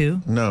 dot like-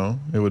 2? No,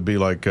 it would be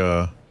like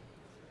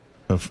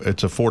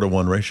it's a 4 to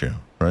 1 ratio,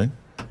 right?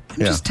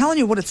 I'm just telling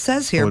you what it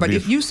says here, Would but be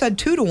if you said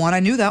 2 to 1, I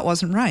knew that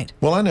wasn't right.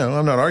 Well, I know.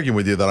 I'm not arguing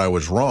with you that I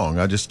was wrong.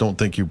 I just don't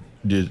think you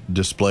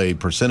display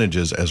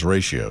percentages as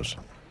ratios.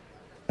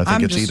 I think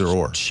I'm it's just either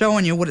or.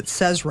 showing you what it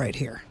says right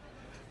here.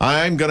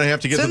 I'm going to have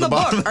to get It's to in the the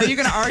bottom. book. Are you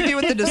going to argue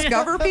with the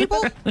Discover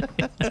people?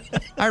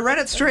 I read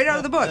it straight out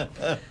of the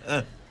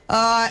book.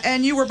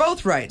 And you were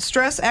both right.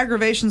 Stress,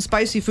 aggravation,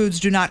 spicy foods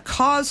do not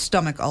cause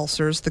stomach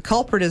ulcers. The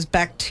culprit is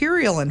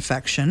bacterial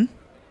infection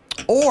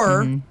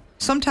or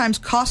sometimes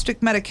caustic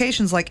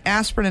medications like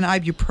aspirin and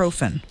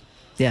ibuprofen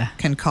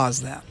can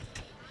cause that.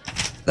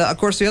 Of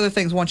course, the other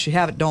things, once you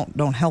have it,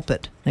 don't help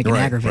it. They can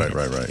aggravate it.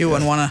 Right. You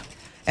wouldn't want to.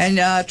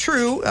 And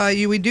true,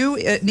 we do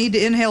need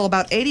to inhale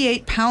about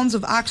 88 pounds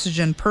of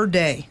oxygen per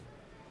day.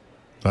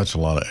 That's a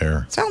lot of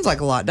air. Sounds like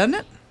a lot, doesn't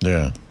it?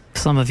 Yeah.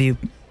 Some of you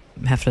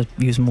have to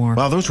use more.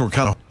 Wow, those were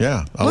kind of,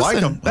 I like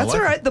them. That's all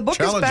right. The book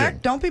is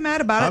back. Don't be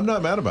mad about it. I'm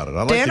not mad about it.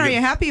 I like Dan, are you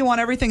happy? You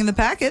want everything in the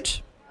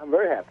package? I'm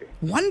very happy.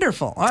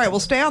 Wonderful. All right, we'll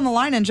stay on the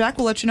line, and Jack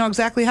will let you know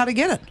exactly how to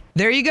get it.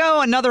 There you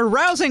go. Another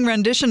rousing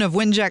rendition of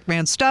Win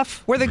Jackman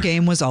Stuff, where the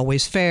game was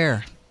always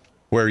fair.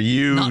 Where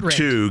you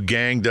two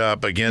ganged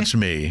up against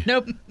me.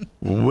 Nope.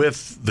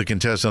 With the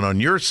contestant on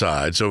your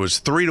side, so it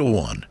was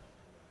 3-1.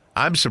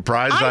 I'm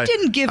surprised I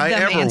didn't give them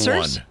ever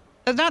answers.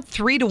 won. Not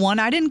 3-1.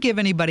 I didn't give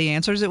anybody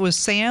answers. It was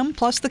Sam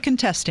plus the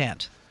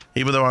contestant.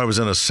 Even though I was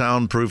in a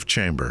soundproof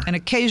chamber. And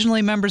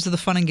occasionally members of the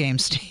Fun and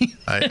Games team.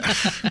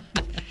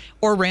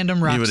 Or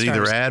random rock You would stars.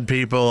 either add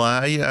people.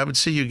 I would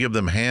see you give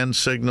them hand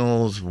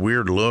signals,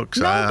 weird looks.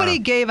 Nobody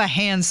gave a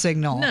hand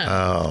signal. No.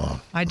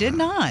 Oh. I did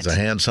not. There's a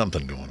hand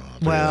something going on.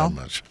 Well, That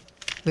much.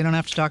 We don't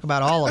have to talk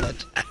about all of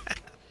it.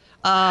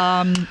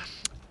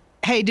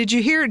 Hey, did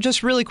you hear,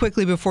 just really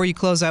quickly before you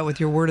close out with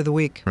your word of the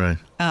week? Right.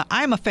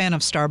 I'm a fan of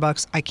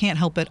Starbucks. I can't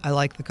help it. I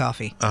like the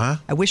coffee. Uh-huh.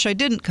 I wish I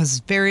didn't because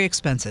it's very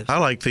expensive. I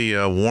like the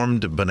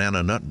warmed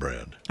banana nut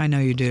bread. I know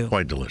you do.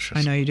 Quite delicious.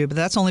 I know you do, but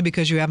that's only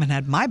because you haven't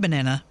had my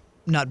banana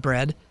nut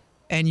bread,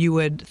 and you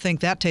would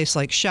think that tastes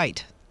like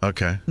shite.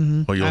 Okay.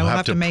 Well, you'll I will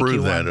have to make prove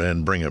you that one.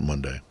 and bring it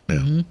one day.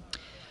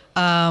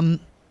 Yeah.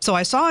 So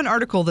I saw an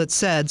article that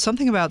said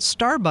something about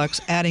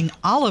Starbucks adding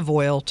olive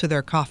oil to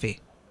their coffee.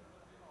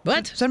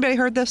 What? Has anybody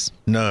heard this?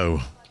 No.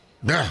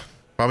 Why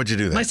would you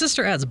do that? My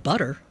sister adds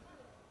butter.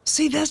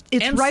 See, it's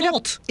And right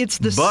salt. up. It's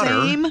the butter?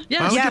 same. Yes.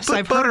 Why would Yes, you put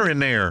I've butter heard. in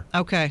there?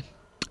 Okay.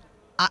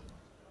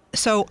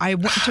 So I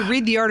went to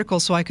read the article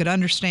so I could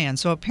understand.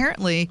 So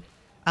apparently,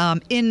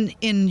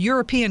 in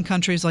European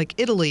countries like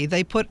Italy,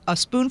 they put a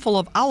spoonful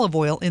of olive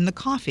oil in the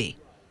coffee,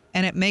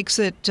 and it makes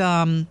it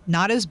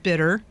not as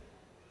bitter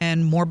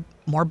and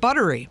more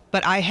buttery.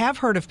 But I have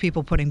heard of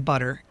people putting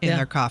butter in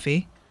their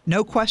coffee.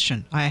 No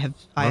question. I have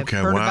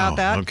heard about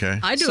that. Okay.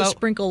 I do a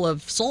sprinkle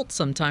of salt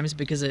sometimes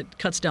because it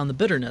cuts down the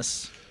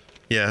bitterness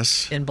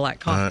Yes. in black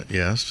coffee.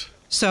 Yes.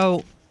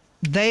 So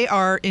they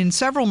are in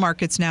several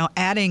markets now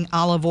adding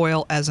olive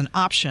oil as an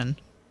option,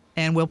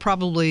 and will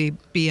probably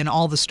be in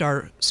all the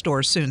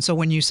stores soon. So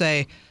when you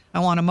say, I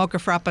want a mocha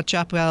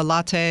frappuccino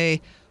latte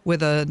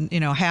with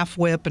a half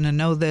whip and a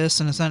no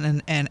this and a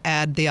something, and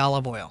add the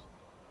olive oil.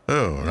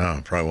 Oh,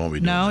 no, probably won't be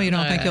doing No, that. you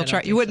don't think you'll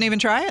try? You wouldn't even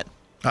try it?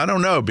 I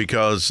don't know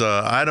because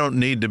I don't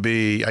need to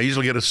be. I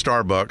usually get a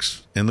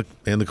Starbucks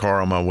in the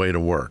car on my way to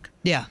work.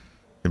 Yeah.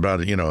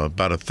 About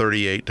a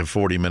 38 to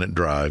 40 minute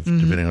drive,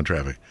 depending on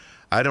traffic.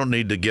 I don't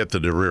need to get the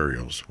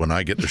Doritos when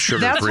I get to Sugar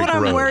That's Creek what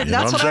I'm Road. worried. You know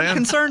That's what I'm I'm saying?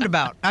 concerned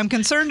about. I'm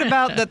concerned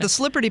about that the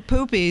slippery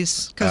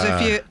poopies. Because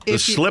The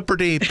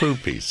slippery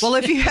poopies. well,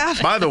 if you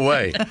have By the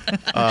way,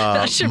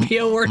 That should be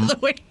a word of the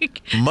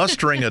week.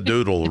 mustering a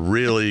doodle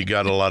really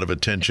got a lot of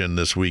attention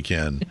this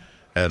weekend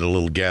at a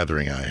little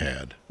gathering I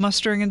had.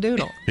 mustering a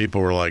doodle, People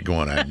were like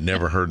going, I'd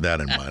never heard that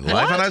in my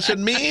life. And I said,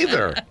 me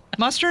either.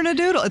 mustering a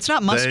doodle. It's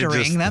not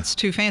mustering. just- That's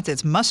too fancy.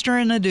 It's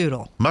mustering a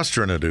doodle.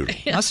 Mustering a doodle.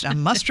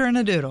 I'm mustering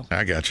a doodle.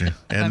 I got you.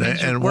 And, That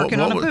means you're and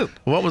working on a was, poop.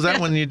 what was that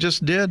one you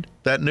just did?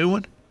 That new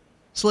one?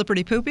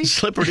 Slippery poopy.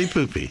 Slippery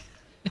poopy.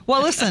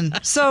 Well, listen.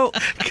 So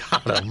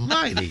God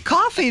almighty.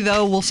 coffee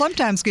though will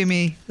sometimes give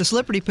me the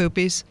slippery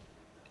poopies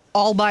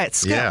all by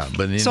itself. Yeah,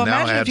 but so now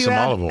imagine add if you some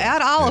add, olive oil.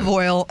 add olive Yeah.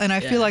 oil, and I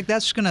feel like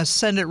that's going to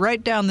send it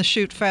right down the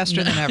chute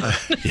faster than ever.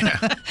 Yeah.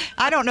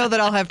 I don't know that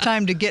I'll have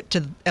time to get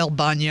to El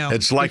Baño.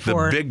 It's like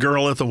before- the big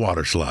girl at the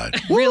water slide.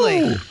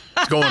 Really? Woo!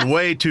 It's going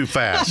way too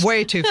fast.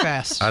 Way too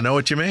fast. I know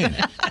what you mean.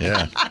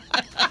 Yeah.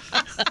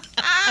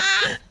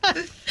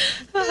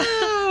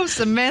 Oh,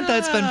 Samantha,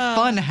 it's been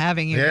fun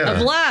having you. Yeah. A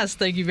blast.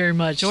 Thank you very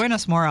much. Join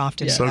us more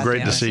often. Yeah. So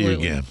great to see you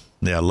absolutely. again.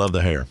 Yeah, I love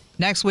the hair.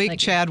 Next week,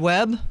 Chad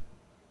Webb,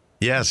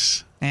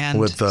 Yes. and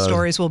With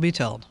stories will be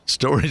told.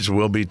 stories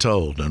will be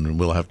told, and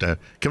we'll have to.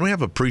 Can we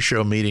have a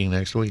pre-show meeting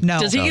next week? No.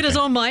 Does he get his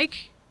own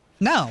mic?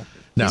 No.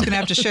 No. He's going to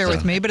have to share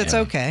with me, but it's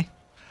okay.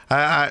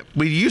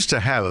 We used to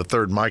have a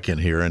third mic in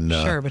here, and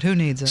Sure, but who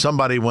needs it?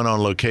 somebody went on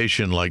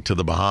location like to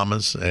the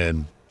Bahamas,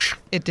 and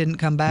It didn't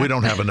come back. we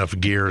don't have enough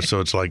gear, so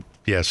it's like,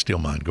 yeah, steal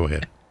mine. Go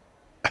ahead.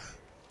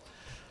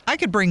 I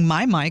could bring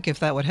my mic if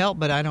that would help,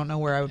 but I don't know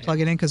where I would plug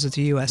it in because it's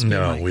a USB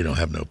No, mic. we don't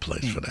have no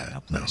place for that.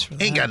 no place for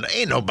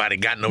Ain't nobody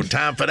got no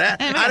time for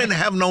that. I didn't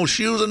have no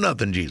shoes or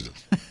nothing, Jesus.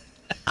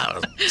 I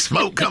was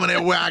smoke coming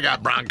everywhere. I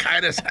got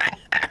bronchitis.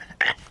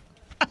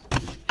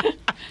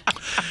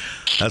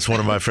 That's one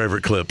of my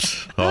favorite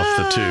clips off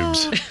the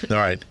tubes. All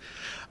right.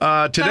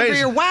 Time for Today's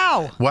your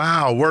wow.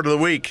 word of the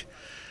week.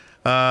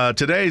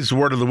 Today's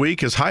word of the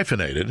week is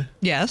hyphenated.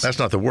 Yes. That's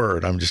not the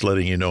word. I'm just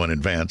letting you know in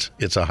advance.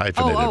 It's a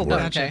hyphenated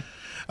word. Okay.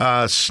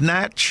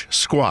 Snatch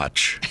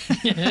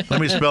Squatch.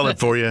 Let me spell it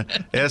for you.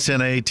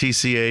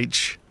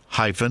 SNATCH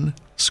hyphen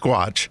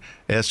Squatch.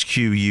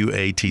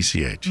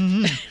 SQUATCH.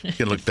 You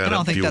can look that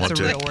up if you want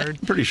to. I don't think that's a real word.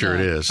 Pretty sure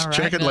it is. All right.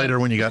 Check it later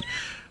when you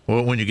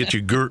get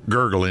your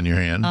gurgle in your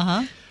hand.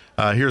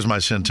 Here's my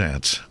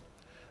sentence.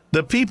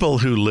 The people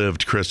who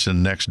lived,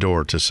 Kristen, next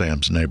door to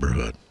Sam's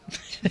neighborhood,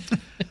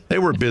 they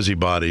were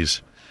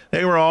busybodies.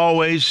 They were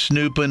always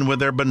snooping with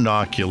their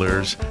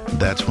binoculars.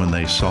 That's when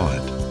they saw it.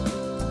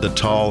 The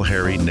tall,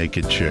 hairy,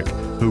 naked chick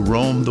who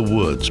roamed the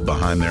woods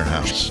behind their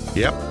house.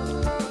 Yep,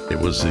 it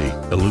was the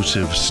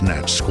elusive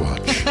Snatch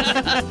Squatch.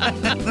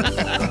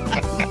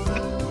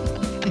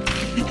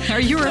 Are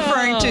you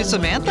referring to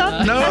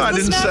Samantha? No, I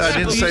didn't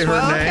say her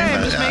Well, name. okay,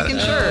 I'm just making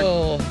sure.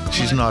 Oh,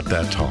 She's not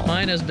that tall.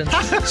 mine has been.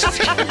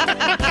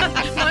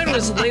 Mine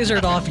was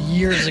lasered off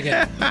years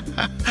ago.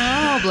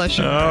 Oh, bless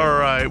you. All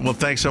right. Well,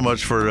 thanks so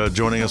much for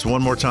joining us.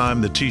 One more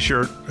time, the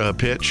T-shirt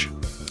pitch.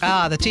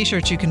 The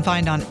T-shirts you can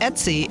find on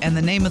Etsy, and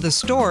the name of the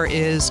store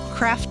is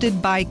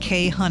Crafted by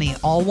K Honey.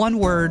 All one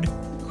word,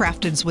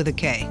 crafted's with a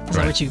K. Is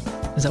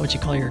that what you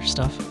call your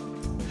stuff?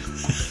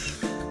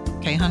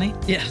 K Honey?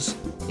 Yes.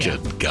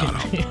 Good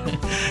God.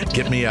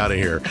 Get me out of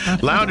here.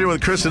 Lounging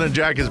with Kristen and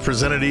Jack is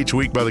presented each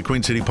week by the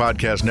Queen City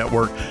Podcast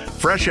Network.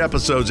 Fresh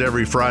episodes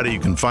every Friday. You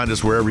can find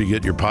us wherever you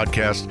get your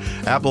podcast.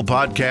 Apple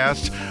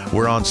Podcasts.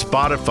 We're on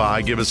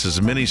Spotify. Give us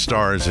as many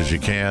stars as you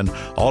can.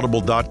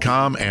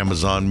 Audible.com,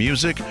 Amazon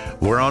Music.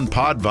 We're on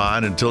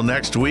Podvine. Until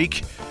next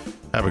week,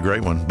 have a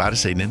great one. Bye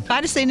this evening.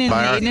 Bye this evening.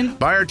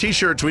 Buy our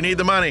T-shirts. We need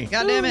the money.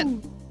 God damn it.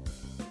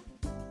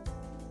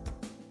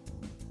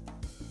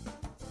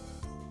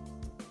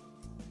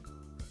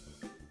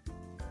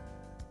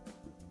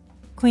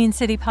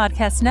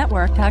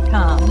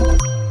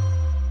 QueenCityPodcastNetwork.com.